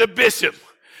like the bishop.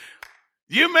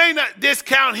 You may not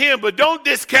discount him, but don't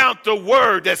discount the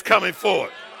word that's coming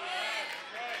forth.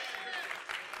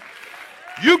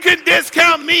 You can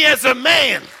discount me as a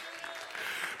man,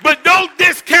 but don't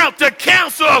discount the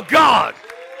counsel of God.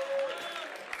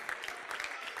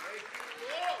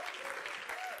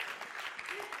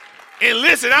 And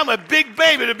listen, I'm a big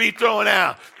baby to be thrown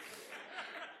out.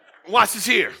 Watch this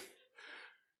here.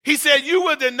 He said, you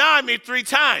will deny me 3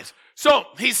 times. So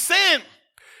he's saying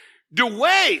the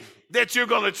way that you're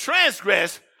going to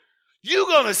transgress, you're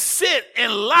going to sit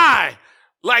and lie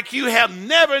like you have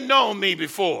never known me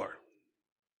before.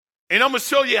 And I'm going to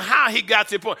show you how he got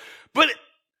to the point. But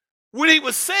when he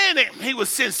was saying it, he was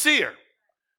sincere.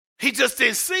 He just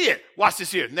didn't see it. Watch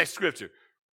this here, next scripture.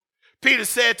 Peter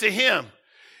said to him,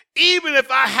 even if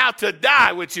I have to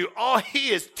die with you, oh,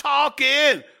 he is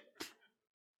talking.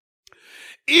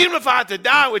 Even if I have to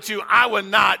die with you, I will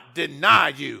not deny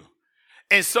you.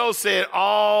 And so said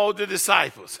all the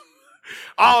disciples.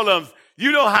 All of them.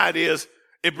 You know how it is.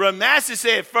 If Brother Massey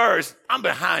said first, I'm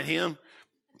behind him.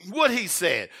 What he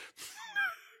said.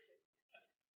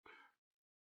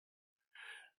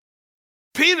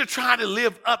 Peter tried to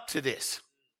live up to this.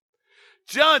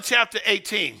 John chapter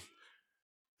 18.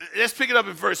 Let's pick it up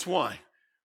in verse 1.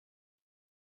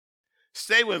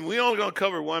 Stay with me. We're only going to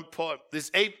cover one part. It's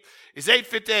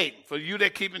 8:58 for you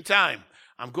that keeping time.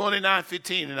 I'm going to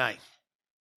 9:15 tonight.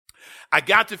 I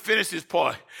got to finish this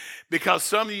part because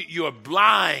some of you are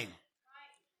blind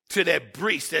to that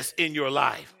breach that's in your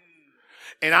life.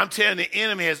 And I'm telling you, the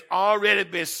enemy has already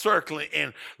been circling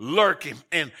and lurking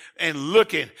and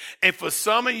looking. And for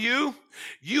some of you,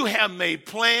 you have made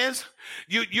plans.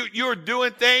 You're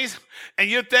doing things and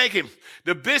you're thinking,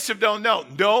 the bishop don't know.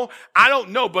 No, I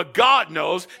don't know, but God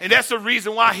knows. And that's the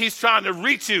reason why he's trying to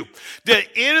reach you. The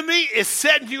enemy is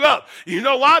setting you up. You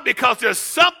know why? Because there's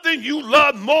something you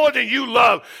love more than you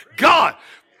love God.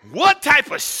 What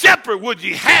type of shepherd would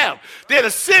you have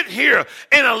that'll sit here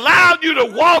and allow you to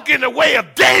walk in the way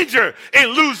of danger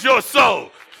and lose your soul?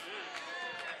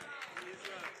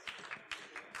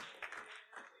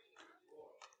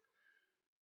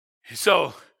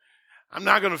 So I'm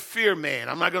not going to fear man.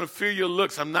 I'm not going to fear your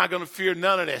looks. I'm not going to fear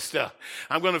none of that stuff.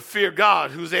 I'm going to fear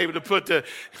God, who's able to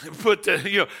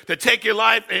to take your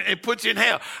life and put you in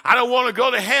hell. I don't want to go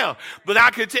to hell, but I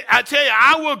tell you,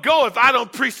 I will go if I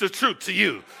don't preach the truth to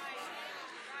you.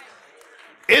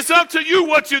 It's up to you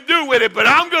what you do with it, but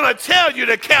I'm going to tell you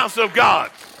the counsel of God.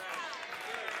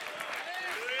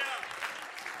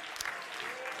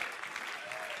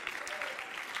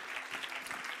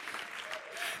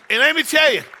 And let me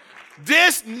tell you,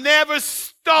 this never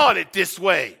started this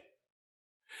way.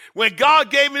 When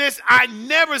God gave me this, I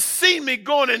never seen me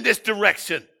going in this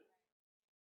direction.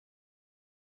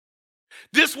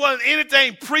 This wasn't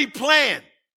anything pre-planned.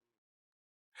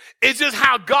 It's just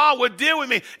how God would deal with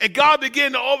me. And God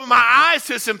began to open my eyes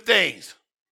to some things.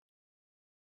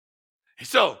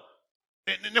 So,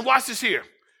 and watch this here.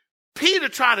 Peter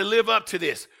tried to live up to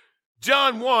this.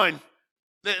 John 1,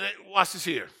 watch this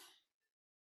here.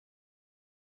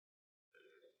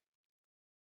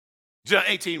 John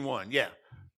 18:1, yeah.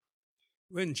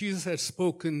 When Jesus had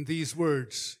spoken these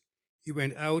words, he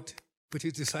went out with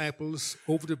his disciples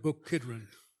over the brook Kidron,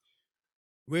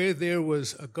 where there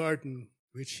was a garden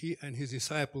which he and his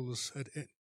disciples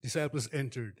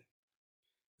entered.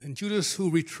 And Judas,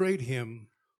 who betrayed him,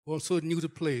 also knew the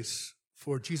place,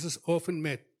 for Jesus often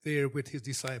met there with his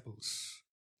disciples.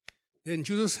 Then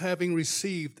Judas, having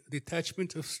received a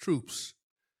detachment of troops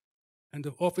and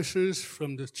of officers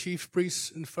from the chief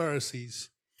priests and Pharisees,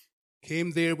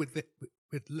 came there with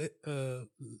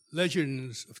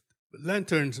lanterns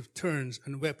of turns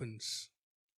and weapons.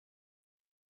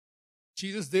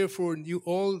 Jesus therefore knew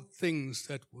all things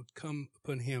that would come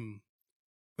upon him,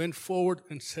 went forward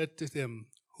and said to them,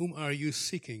 "Whom are you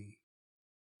seeking?"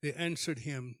 They answered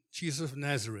him, "Jesus of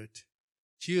Nazareth."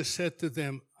 Jesus said to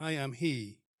them, I am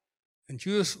he. And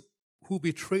Judas, who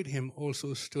betrayed him,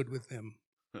 also stood with them.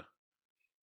 Huh.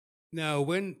 Now,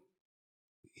 when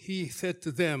he said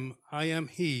to them, I am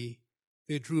he,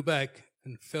 they drew back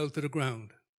and fell to the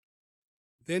ground.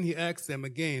 Then he asked them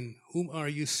again, whom are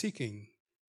you seeking?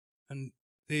 And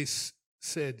they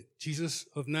said, Jesus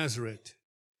of Nazareth.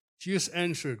 Jesus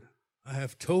answered, I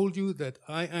have told you that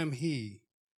I am he.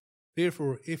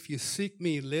 Therefore, if you seek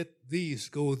me, let these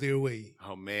go their way.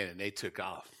 Oh, man, and they took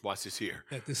off. Watch this here.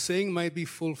 That the saying might be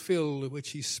fulfilled,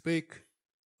 which he spake,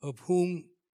 of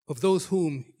those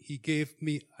whom he gave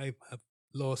me, I have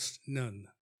lost none.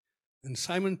 And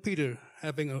Simon Peter,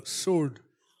 having a sword,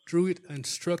 drew it and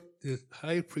struck the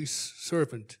high priest's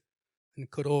servant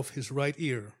and cut off his right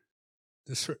ear.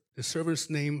 The servant's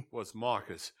name was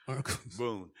Marcus. Marcus.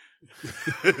 Boone.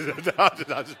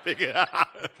 I'll just pick it out.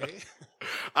 Okay.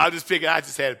 I just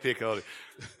had to pick on it.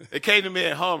 It came to me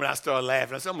at home, and I started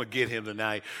laughing. I said, I'm going to get him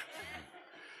tonight.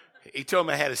 He told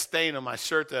me I had a stain on my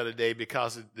shirt the other day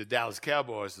because the Dallas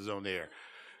Cowboys was on there.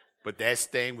 But that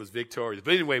stain was victorious.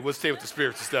 But anyway, we'll stay with the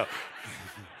spiritual stuff.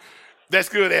 That's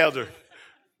good, Elder.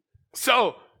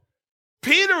 So,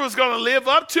 Peter was going to live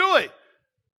up to it.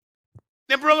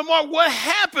 Now, Brother Mark, what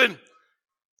happened?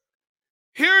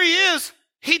 Here he is.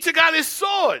 He took out his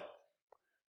sword.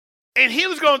 And he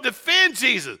was going to defend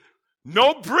Jesus.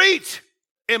 No breach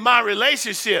in my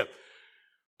relationship.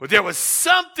 But there was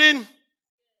something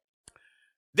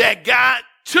that got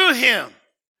to him.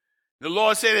 The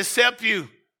Lord said, except you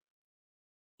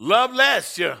love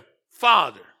less your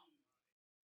father,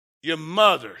 your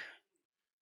mother,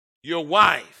 your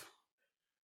wife,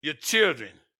 your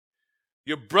children,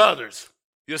 your brothers,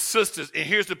 your sisters. And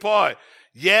here's the part.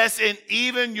 Yes, and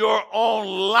even your own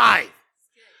life.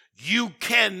 You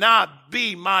cannot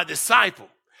be my disciple.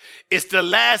 It's the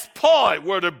last part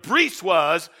where the breach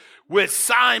was with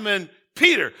Simon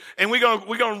Peter. And we're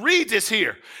gonna read this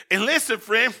here. And listen,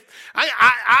 friend,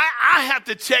 I have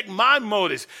to check my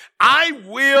motives. I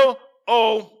will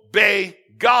obey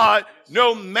God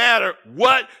no matter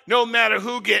what, no matter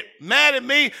who get mad at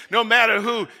me, no matter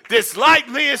who dislike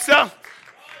me and stuff.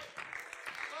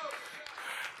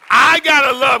 I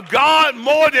gotta love God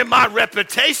more than my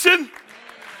reputation,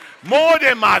 more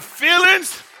than my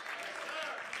feelings.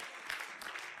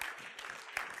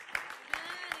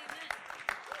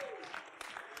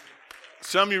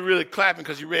 Some of you really clapping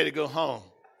because you're ready to go home.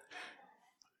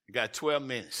 You got 12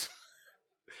 minutes,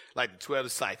 like the 12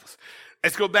 disciples.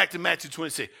 Let's go back to Matthew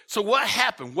 26. So what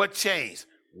happened? What changed?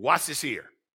 Watch this here.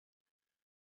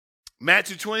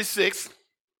 Matthew 26,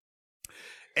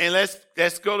 and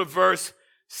let's go to verse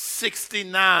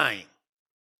 69.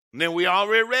 And then we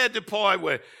already read the part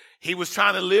where he was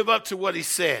trying to live up to what he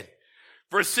said.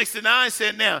 Verse 69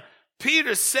 said, now,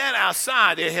 Peter sat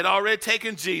outside. They had already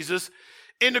taken Jesus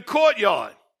in the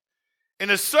courtyard. And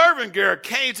a servant girl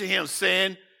came to him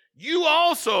saying, you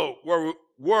also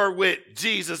were with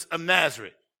Jesus of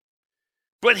Nazareth.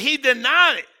 But he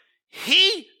denied it.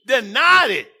 He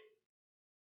denied it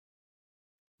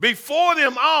before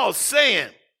them all, saying,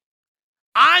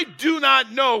 I do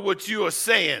not know what you are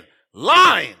saying.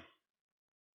 Lying.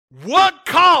 What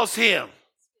caused him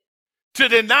to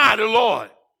deny the Lord?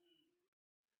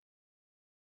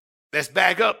 Let's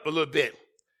back up a little bit.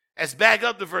 Let's back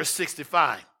up to verse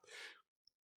 65.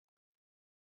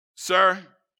 Sir,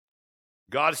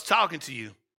 God is talking to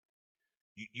you.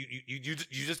 You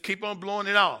just keep on blowing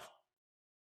it off.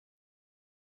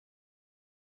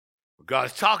 But God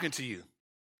is talking to you.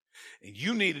 And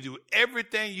you need to do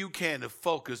everything you can to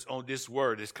focus on this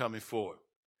word that's coming forward.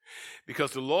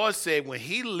 Because the Lord said, when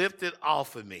he lifted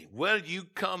off of me, whether you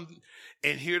come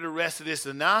and hear the rest of this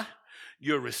or not,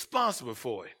 you're responsible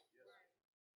for it.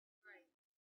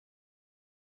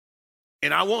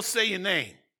 And I won't say your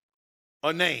name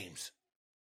or names.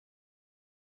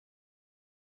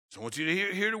 So I want you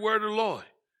to hear the word of the Lord.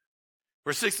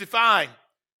 Verse 65,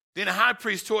 then the high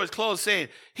priest tore his clothes, saying,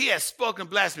 he has spoken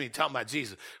blasphemy, talking about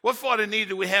Jesus. What further need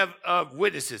do we have of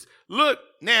witnesses? Look,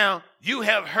 now you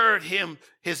have heard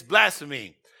his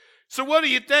blasphemy. So what do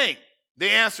you think? They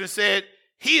answered and said,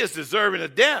 he is deserving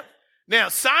of death. Now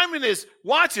Simon is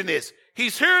watching this.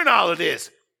 He's hearing all of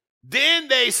this. Then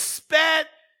they spat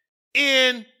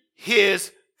in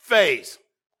his face,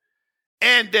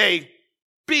 and they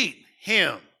beat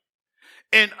him.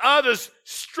 And others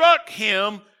struck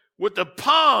him with the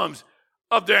palms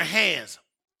of their hands,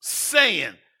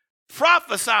 saying,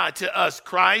 prophesy to us,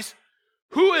 Christ.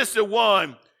 Who is the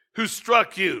one who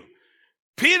struck you?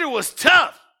 Peter was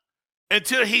tough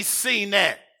until he seen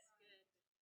that.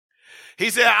 He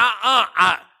said,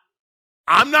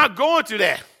 I'm not going through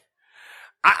that.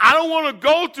 I don't want to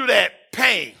go through that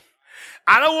pain.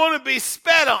 I don't want to be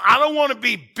spat on. I don't want to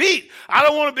be beat. I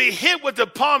don't want to be hit with the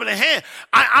palm of the hand.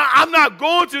 I'm not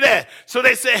going through that. So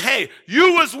they said, hey,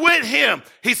 you was with him.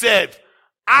 He said,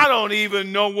 I don't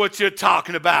even know what you're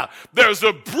talking about. There's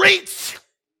a breach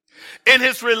in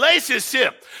his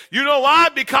relationship. You know why?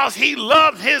 Because he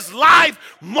loved his life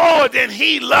more than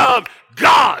he loved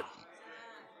God.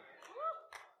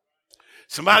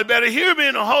 Somebody better hear me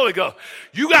in the Holy Ghost.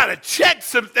 You got to check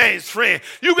some things, friend.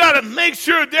 You got to make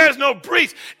sure there's no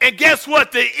breach. And guess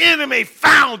what? The enemy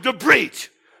found the breach.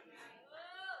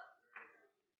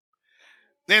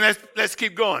 Then let's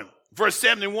keep going. Verse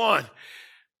 71.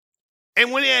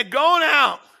 And when he had gone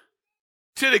out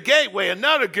to the gateway,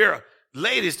 another girl,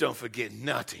 ladies don't forget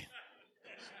nothing.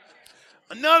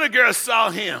 Another girl saw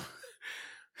him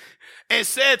and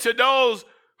said to those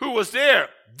who was there,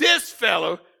 this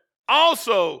fellow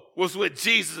also was with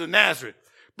Jesus of Nazareth.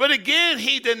 But again,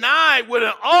 he denied with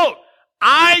an oath,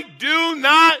 I do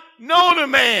not know the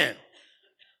man.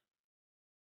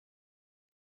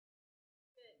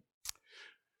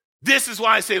 This is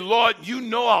why I say, Lord, you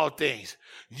know all things.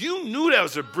 You knew there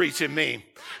was a breach in me.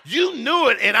 You knew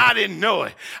it and I didn't know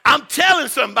it. I'm telling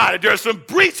somebody there's some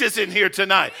breaches in here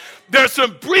tonight. There's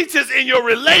some breaches in your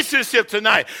relationship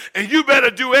tonight. And you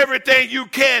better do everything you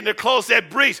can to close that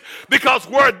breach. Because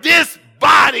where this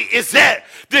body is at,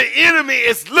 the enemy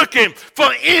is looking for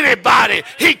anybody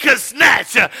he can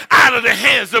snatch out of the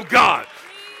hands of God.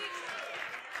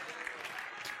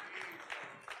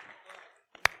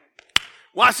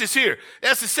 Watch this here.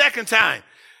 That's the second time.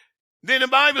 Then the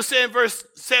Bible said in verse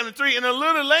 73, and a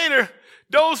little later,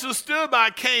 those who stood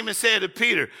by came and said to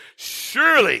Peter,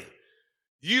 surely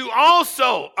you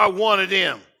also are one of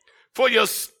them, for your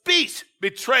speech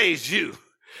betrays you.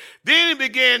 Then he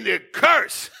began to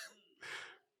curse.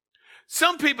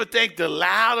 Some people think the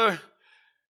louder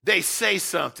they say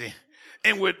something,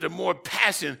 and with the more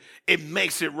passion, it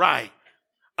makes it right.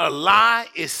 A lie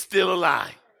is still a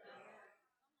lie.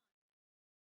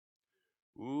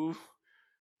 Ooh.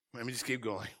 Let me just keep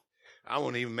going. I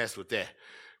won't even mess with that.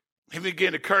 He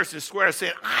began to curse and swear,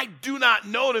 saying, I do not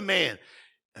know the man.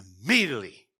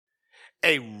 Immediately,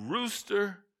 a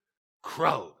rooster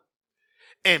crowed.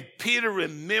 And Peter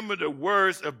remembered the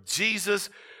words of Jesus,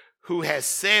 who had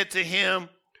said to him,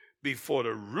 before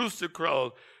the rooster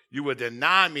crowed, you will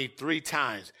deny me 3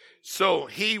 times. So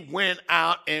he went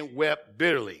out and wept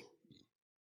bitterly.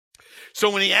 So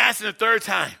when he asked him the third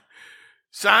time,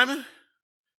 Simon,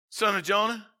 son of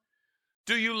Jonah,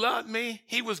 do you love me?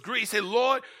 He was grieved. He said,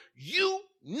 Lord, you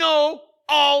know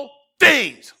all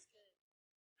things.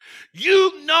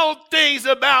 You know things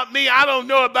about me I don't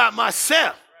know about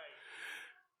myself.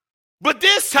 But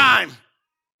this time,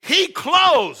 he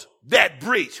closed that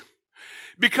breach.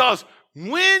 Because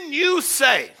when you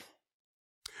say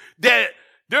that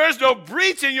there's no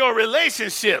breach in your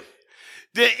relationship,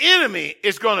 the enemy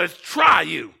is going to try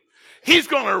you. He's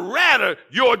going to rattle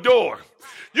your door.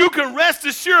 You can rest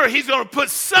assured he's going to put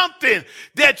something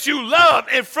that you love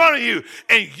in front of you,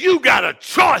 and you got a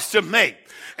choice to make.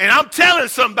 And I'm telling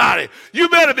somebody, you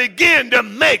better begin to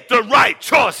make the right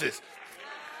choices.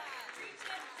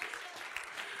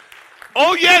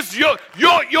 Oh, yes,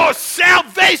 your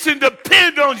salvation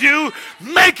depends on you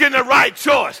making the right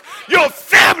choice. Your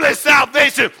family's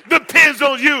salvation depends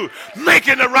on you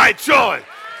making the right choice.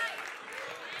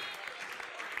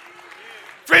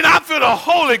 Friend, I feel the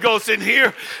Holy Ghost in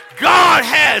here. God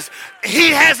has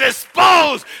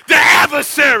exposed the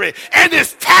adversary and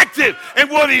his tactic and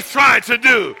what he's trying to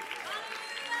do.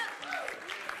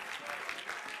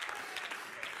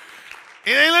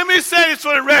 And let me say this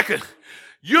for the record.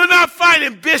 You're not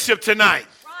fighting Bishop tonight.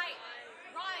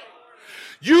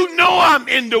 You know I'm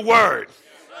in the Word.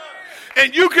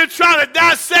 And you can try to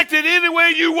dissect it any way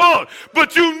you want,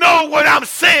 but you know what I'm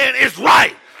saying is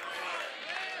right.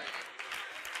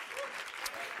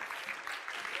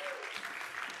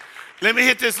 Let me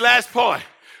hit this last part.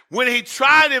 When he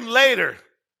tried him later,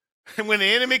 and when the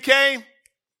enemy came,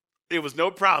 it was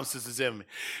no problem, Sister Zimmerman.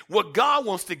 What God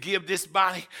wants to give this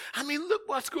body, I mean, look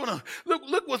what's going on.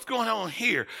 Look what's going on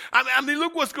here. I mean,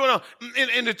 look what's going on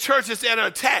in the churches that are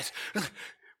attached.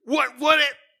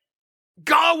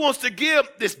 God wants to give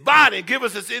this body and give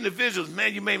us as individuals.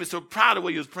 Man, you made me so proud of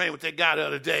what you was praying with that guy the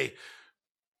other day.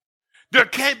 There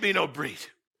can't be no breach.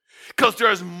 Because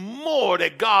there's more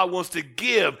that God wants to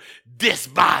give this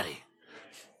body.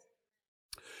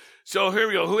 So here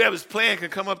we go. Whoever's playing can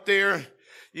come up there.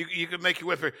 You can make your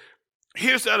way here.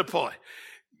 Here's the other part.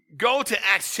 Go to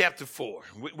Acts chapter 4.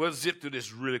 We'll zip through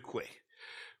this really quick.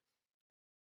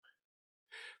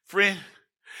 Friend,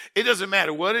 it doesn't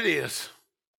matter what it is.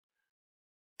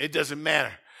 It doesn't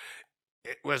matter.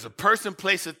 Whereas a person,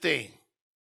 place, a thing.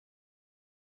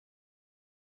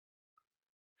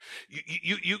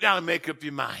 You got to make up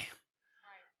your mind.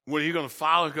 Whether you're going to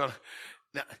follow.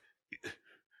 Now,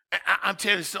 I'm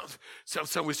telling you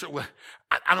something. Well,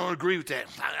 I don't agree with that.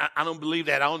 I don't believe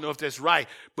that. I don't know if that's right.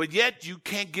 But yet you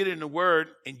can't get in the word,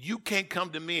 and you can't come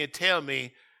to me and tell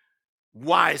me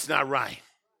why it's not right.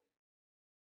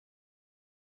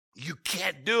 You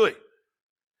can't do it.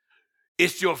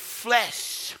 It's your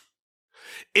flesh.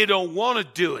 It don't want to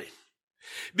do it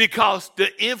because the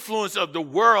influence of the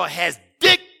world has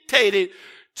dictated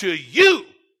to you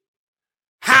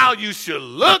how you should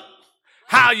look,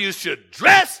 how you should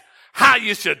dress, how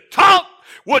you should talk,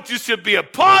 what you should be a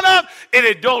part of, and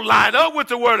it don't line up with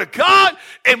the word of God.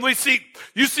 And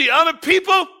you see other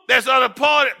people, that's other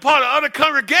part of other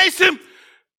congregation,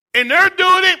 and they're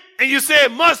doing it, and you say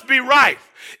it must be right.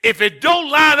 If it don't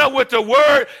line up with the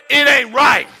word, it ain't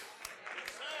right.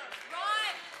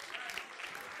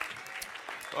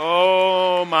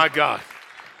 Oh my God.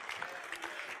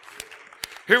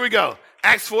 Here we go.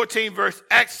 Acts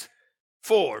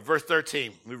 4, verse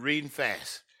 13. We're reading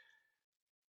fast.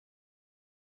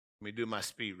 Let me do my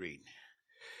speed reading.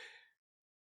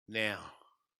 Now,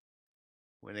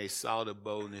 when they saw the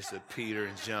boldness of Peter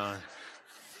and John,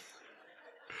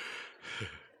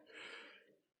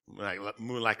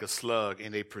 moving like a slug,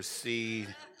 and they proceed.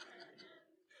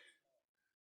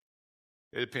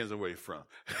 It depends on where you're from.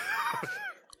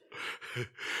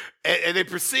 and they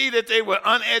perceived that they were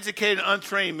uneducated,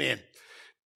 untrained men.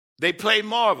 They played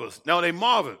marvels. No, they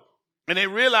marveled. And they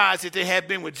realized that they had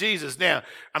been with Jesus. Now,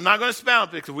 I'm not going to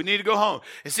expound because we need to go home.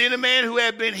 And seeing the man who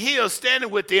had been healed standing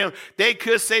with them, they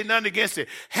could say nothing against it.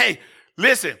 Hey,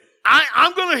 listen,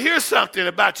 I'm going to hear something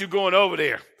about you going over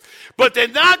there. But they're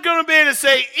not going to be able to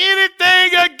say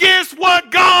anything against what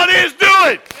God is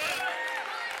doing.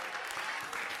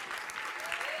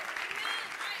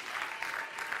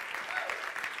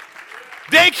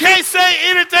 They can't say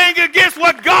anything against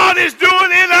what God is doing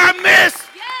in our midst.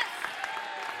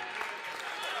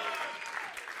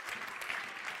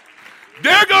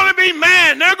 They're going to be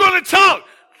mad. They're going to talk.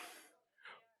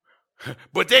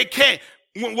 But they can't.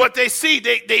 What they see,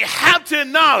 they have to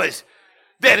acknowledge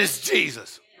that it's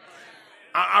Jesus.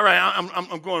 All right,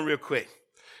 I'm going real quick.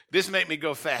 This made me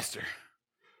go faster.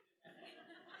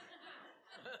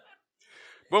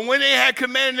 But when they had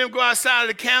commanded them to go outside of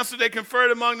the council, they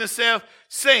conferred among themselves,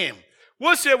 saying,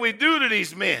 what shall we do to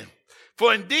these men?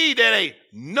 For indeed that a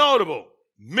notable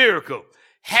miracle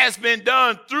has been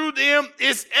done through them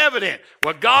is evident.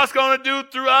 What God's going to do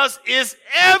through us is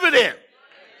evident.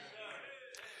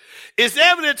 It's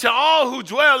evident to all who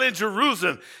dwell in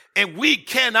Jerusalem, and we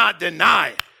cannot deny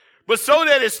it. But so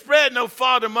that it spread no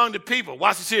farther among the people.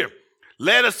 Watch this here.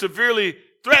 Let us severely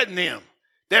threaten them,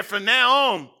 that from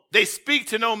now on they speak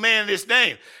to no man in this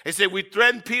name. They said, we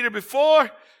threatened Peter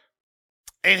before,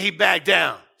 and he backed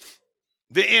down.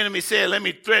 The enemy said, let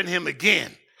me threaten him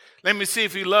again. Let me see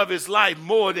if he loved his life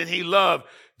more than he loved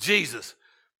Jesus.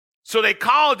 So they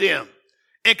called them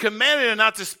and commanded them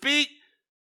not to speak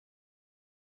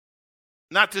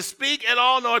at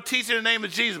all, nor teach in the name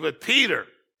of Jesus. But Peter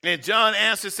and John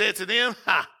answered, said to them,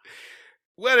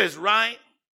 what is right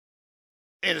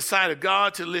in the sight of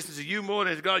God to listen to you more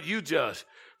than to God you judge?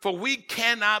 For we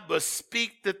cannot but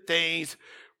speak the things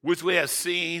which we have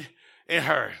seen and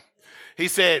heard. He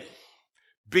said,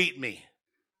 beat me,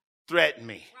 threaten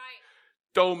me,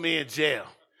 throw me in jail,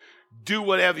 do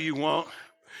whatever you want,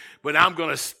 but I'm going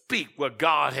to speak what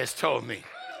God has told me.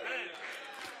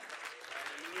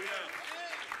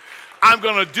 I'm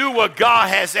going to do what God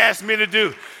has asked me to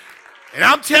do. And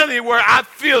I'm telling you where I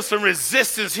feel some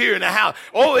resistance here in the house.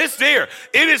 Oh, it's there.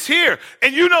 It is here.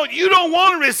 And you know, you don't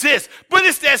want to resist, but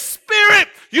it's that spirit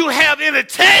you have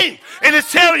entertained. And it's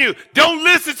telling you, don't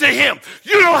listen to him.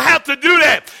 You don't have to do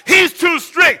that. He's too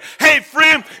strict. Hey,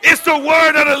 friend, it's the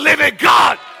word of the living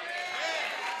God.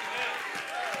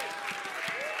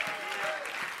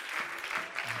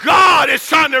 God is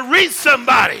trying to reach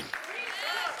somebody.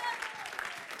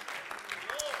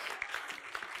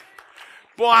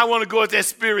 Boy, I want to go at that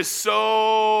spirit so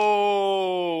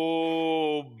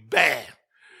bad.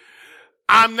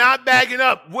 I'm not backing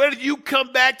up. Whether you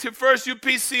come back to First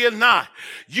UPC or not,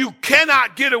 you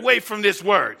cannot get away from this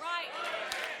word.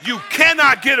 You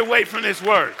cannot get away from this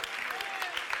word.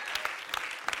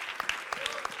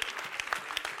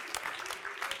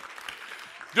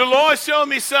 The Lord showed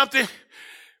me something.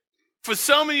 For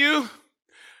some of you,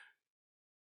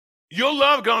 your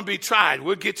love going to be tried.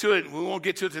 We'll get to it. We won't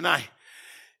get to it tonight.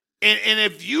 And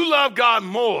if you love God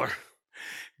more,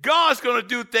 God's going to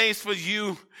do things for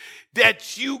you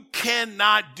that you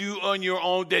cannot do on your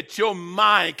own, that your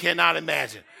mind cannot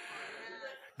imagine.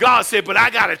 God said, but I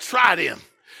got to try them.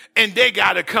 And they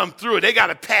got to come through it. They got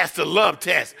to pass the love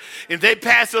test. If they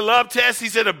pass the love test, he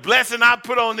said, the blessing I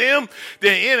put on them, the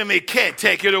enemy can't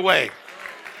take it away.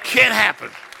 Can't happen.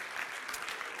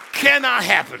 Cannot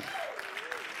happen.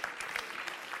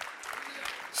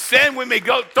 Stand with me.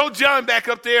 Go. Throw John back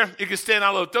up there. You can stand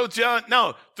all over. Throw John.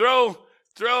 No. Throw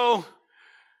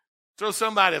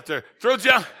somebody up there. Throw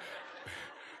John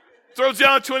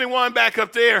 21 back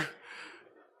up there.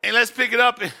 And let's pick it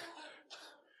up.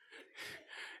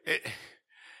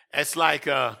 It's like,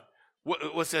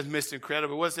 what's that, Mr.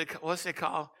 Incredible? What's it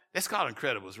called? That's called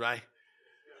Incredibles, right?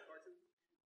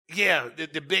 Yeah,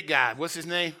 the big guy. What's his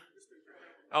name?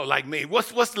 Oh, like me. What's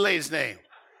the lady's name?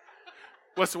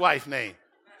 What's the wife's name?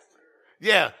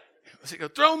 Yeah. She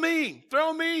goes, throw me.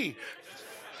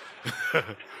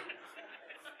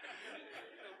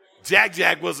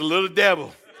 Jack was a little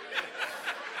devil.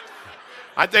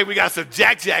 I think we got some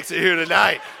Jacks in here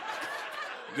tonight.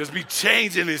 Just be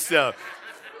changing this stuff.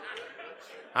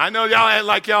 I know y'all act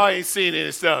like y'all ain't seen it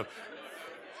and stuff.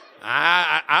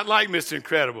 I like Mr.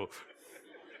 Incredible.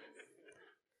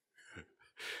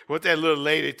 What that little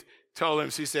lady told him,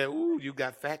 she said, ooh, you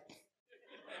got fat.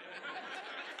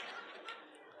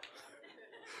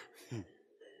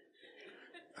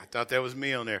 I thought that was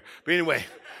me on there. But anyway,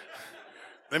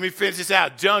 let me finish this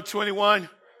out. John 21.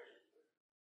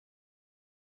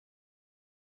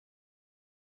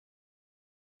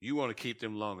 You want to keep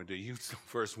them longer, do you?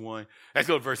 Verse 1. Let's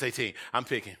go to verse 18. I'm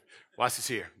picking. Watch this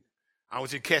here. I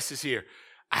want you to catch this here.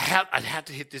 I have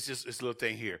to hit this little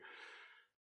thing here.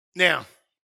 Now,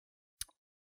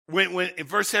 when in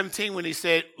verse 17, when he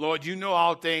said, Lord, you know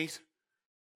all things.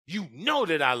 You know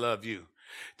that I love you.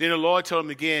 Then the Lord told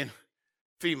him again,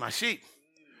 feed my sheep.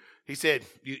 He said,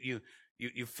 you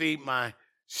feed my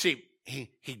sheep. He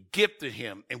gifted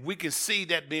him. And we can see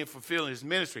that being fulfilled in his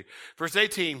ministry. Verse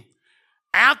 18.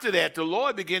 After that, the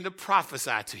Lord began to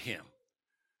prophesy to him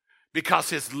because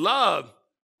his love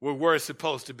was where it's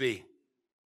supposed to be.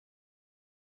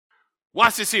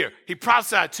 Watch this here. He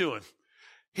prophesied to him.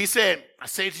 He said, I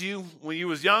say to you, when you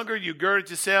was younger, you girded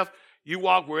yourself, you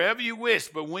walk wherever you wish.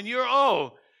 But when you're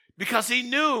old, because he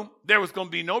knew there was going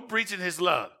to be no breach in his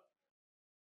love,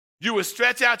 you would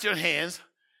stretch out your hands,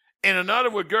 and another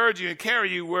would gird you and carry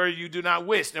you where you do not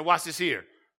wish. Now watch this here.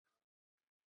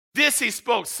 This he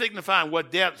spoke, signifying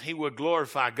what depth he would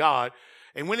glorify God.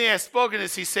 And when he had spoken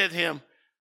this, he said to him,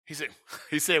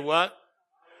 he said what?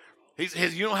 He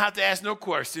said, you don't have to ask no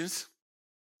questions.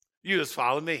 You just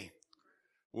follow me.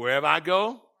 Wherever I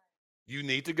go, you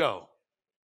need to go.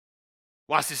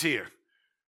 Watch this here.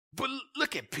 But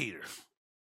look at Peter.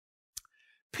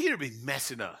 Peter be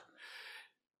messing up.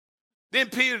 Then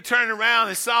Peter turned around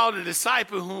and saw the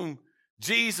disciple whom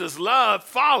Jesus loved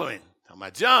following. Talking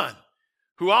about John,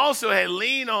 who also had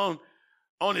leaned on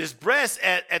his breast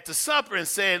at the supper and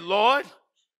said, Lord,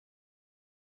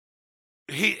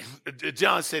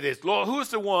 John said this, Lord, who is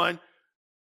the one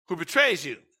who betrays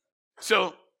you?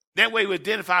 So that way we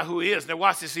identify who he is. Now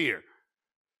watch this here.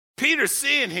 Peter,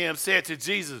 seeing him, said to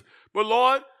Jesus, but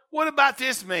Lord, what about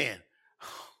this man?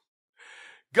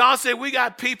 God said, we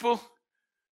got people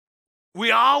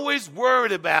we always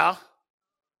worried about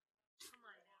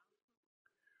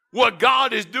what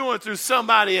God is doing through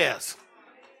somebody else.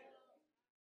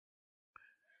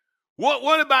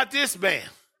 What about this man?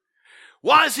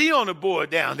 Why is he on the board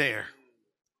down there?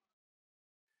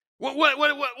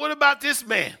 What about this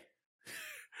man?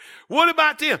 What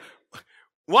about them?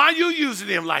 Why are you using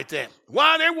them like that?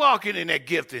 Why are they walking in that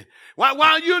gifting? Why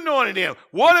are you anointing them?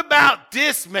 What about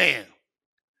this man?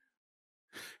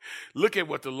 Look at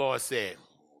what the Lord said.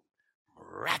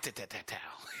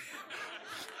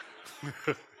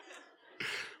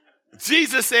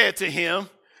 Jesus said to him,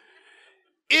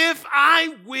 if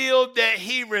I will that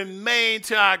he remain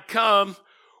till I come,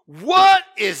 what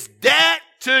is that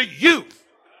to you?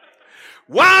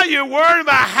 Why are you worried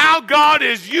about how God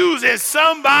is using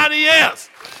somebody else?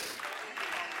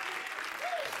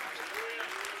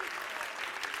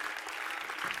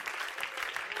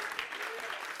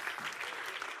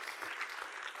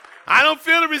 I don't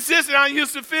feel the resistance I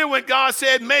used to feel when God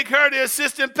said, make her the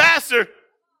assistant pastor.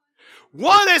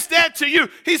 What is that to you?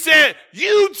 He said,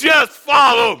 you just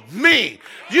follow me.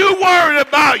 You worried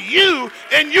about you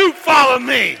and you follow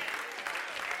me.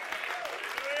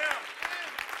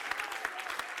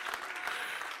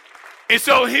 And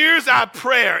so here's our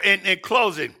prayer in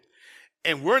closing.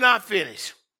 And we're not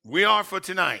finished. We are for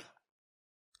tonight.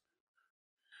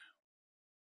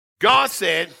 God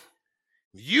said,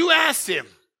 you asked him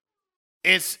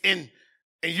in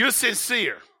and you're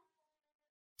sincere,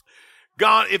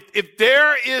 God, if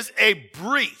there is a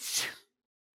breach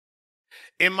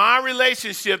in my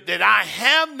relationship that I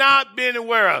have not been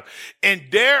aware of, and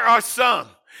there are some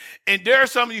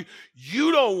of you,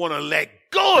 you don't want to let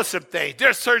go of some things. There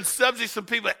are certain subjects some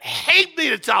people hate me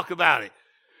to talk about it.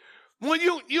 When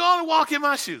you ought to walk in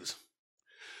my shoes.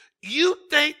 You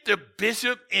think the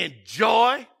bishop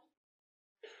enjoy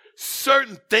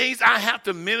certain things I have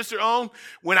to minister on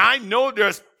when I know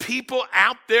there's people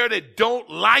out there that don't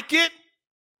like it?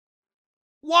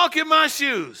 Walk in my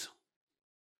shoes.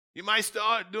 You might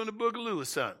start doing the boogaloo or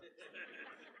something.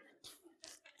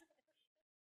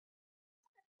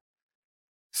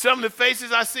 Some of the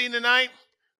faces I seen tonight,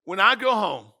 when I go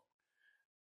home,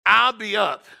 I'll be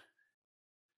up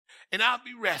and I'll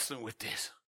be wrestling with this.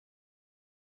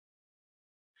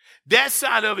 That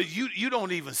side of it, you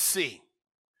don't even see.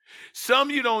 Some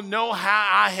of you don't know how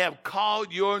I have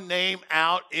called your name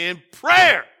out in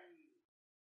prayer.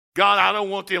 God, I don't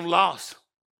want them lost.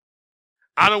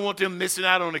 I don't want them missing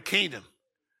out on the kingdom.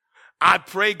 I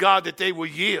pray, God, that they will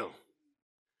yield.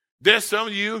 There's some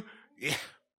of you,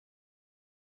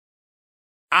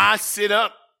 I sit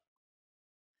up,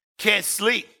 can't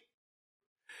sleep.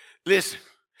 Listen,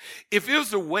 if it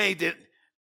was a way that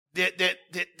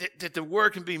the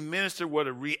word can be ministered with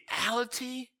a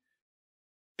reality,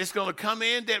 it's going to come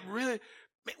in that really,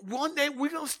 one day we're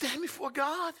going to stand before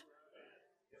God.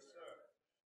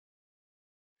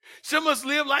 Some of us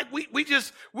live like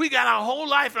we got our whole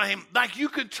life on him, like you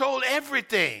control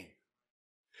everything.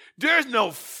 There's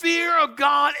no fear of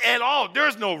God at all.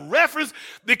 There's no reference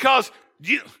because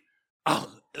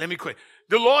let me quit.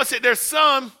 The Lord said there's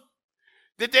some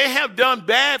that they have done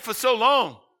bad for so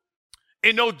long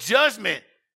and no judgment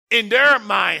in their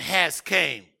mind has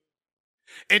came.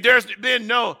 And there's been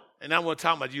no, and I want to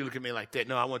talk about you, look at me like that.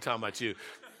 No, I want to talk about you.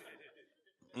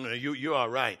 You're all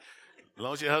right. As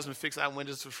long as your husband fixes our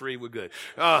windows for free, we're good.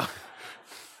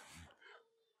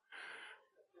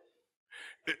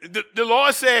 The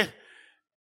Lord said,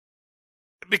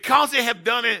 because they have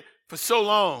done it for so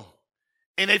long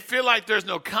and they feel like there's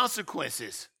no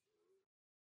consequences,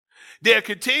 they'll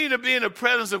continue to be in the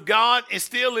presence of God and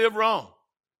still live wrong.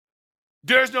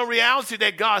 There's no reality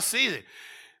that God sees it.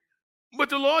 But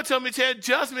the Lord told me that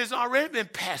judgment has already been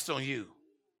passed on you.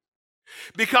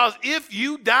 Because if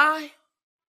you die,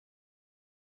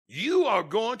 you are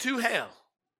going to hell.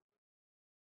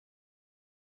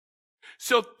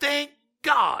 So thank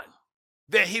God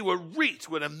that he will reach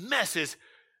with a message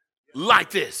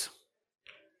like this.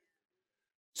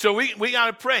 So we got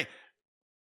to pray.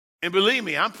 And believe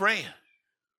me, I'm praying.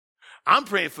 I'm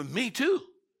praying for me too.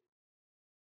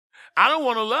 I don't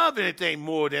want to love anything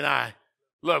more than I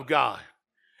love God.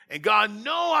 And God knows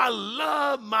I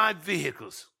love my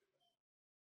vehicles.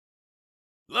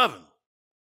 Love them.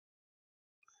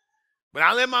 But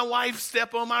I let my wife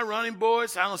step on my running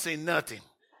boards. I don't say nothing.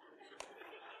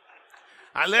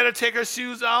 I let her take her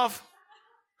shoes off.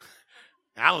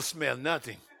 I don't smell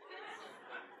nothing.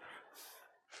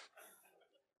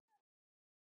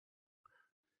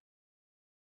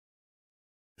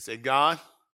 I said, God,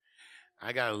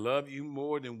 I got to love you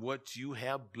more than what you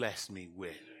have blessed me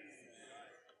with.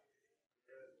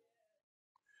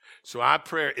 So I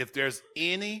pray if there's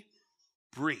any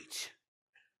breach,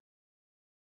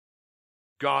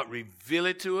 God, reveal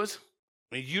it to us.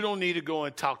 And you don't need to go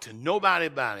and talk to nobody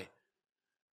about it.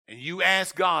 And you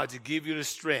ask God to give you the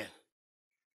strength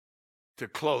to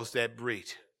close that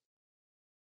breach.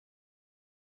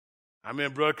 I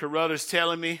remember Brother Carruthers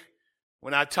telling me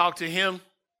when I talked to him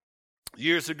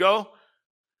years ago,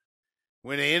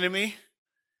 when the enemy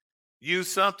used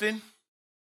something,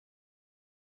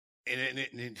 and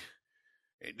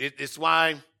it's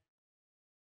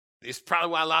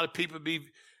probably why a lot of people be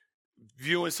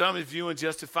viewing something, viewing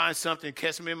just to find something,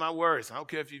 catch me in my words. I don't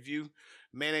care if you view,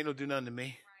 man ain't no do nothing to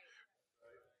me.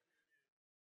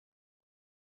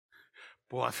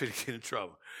 Boy, I'm finna get in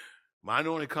trouble. Mine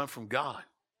only come from God.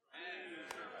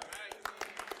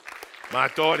 My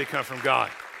authority comes from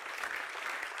God.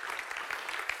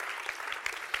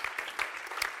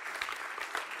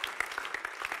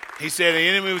 He said the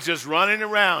enemy was just running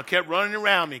around, kept running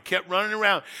around me, kept running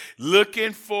around,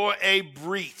 looking for a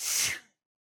breach.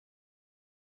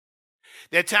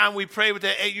 That time we prayed with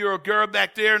that 8-year-old girl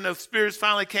back there and the spirits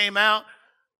finally came out.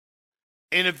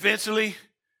 And eventually,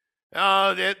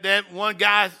 that one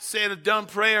guy said a dumb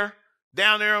prayer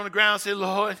down there on the ground, said,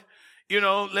 Lord,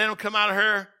 let him come out of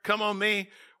her, come on me.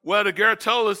 Well, the girl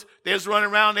told us they was running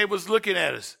around, they was looking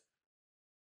at us.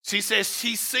 She says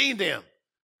she seen them.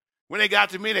 When they got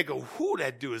to me, they go, whoo,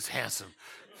 that dude is handsome.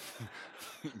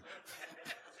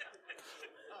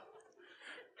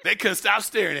 They couldn't stop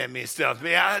staring at me and stuff.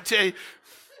 Man, I tell you,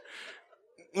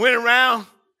 went around,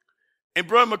 and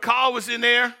Brother McCall was in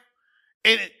there,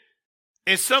 and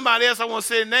somebody else, I won't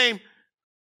say the name,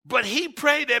 but he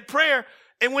prayed that prayer,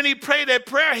 and when he prayed that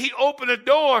prayer, he opened the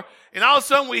door, and all of a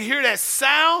sudden we hear that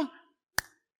sound,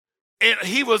 and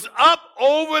he was up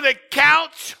over the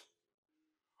couch,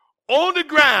 on the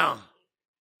ground,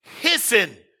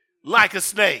 hissing like a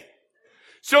snake.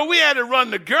 So we had to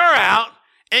run the girl out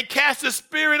and cast the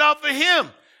spirit off of him.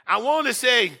 I want to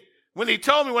say, when he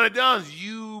told me what it done,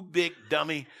 you big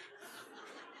dummy.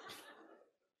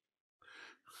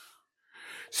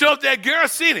 So if that girl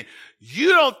seen it, you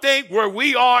don't think where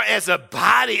we are as a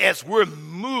body, as we're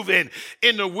moving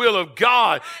in the will of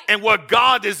God and what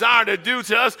God desired to do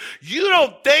to us, you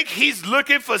don't think he's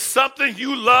looking for something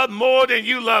you love more than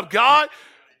you love God?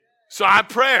 So our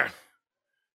prayer,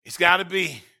 it's got to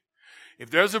be,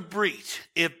 if there's a breach,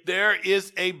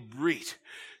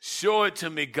 show it to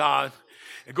me, God.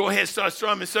 And go ahead and start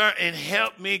strumming, sir, and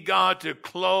help me, God, to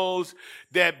close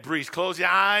that breach. Close your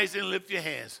eyes and lift your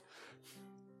hands.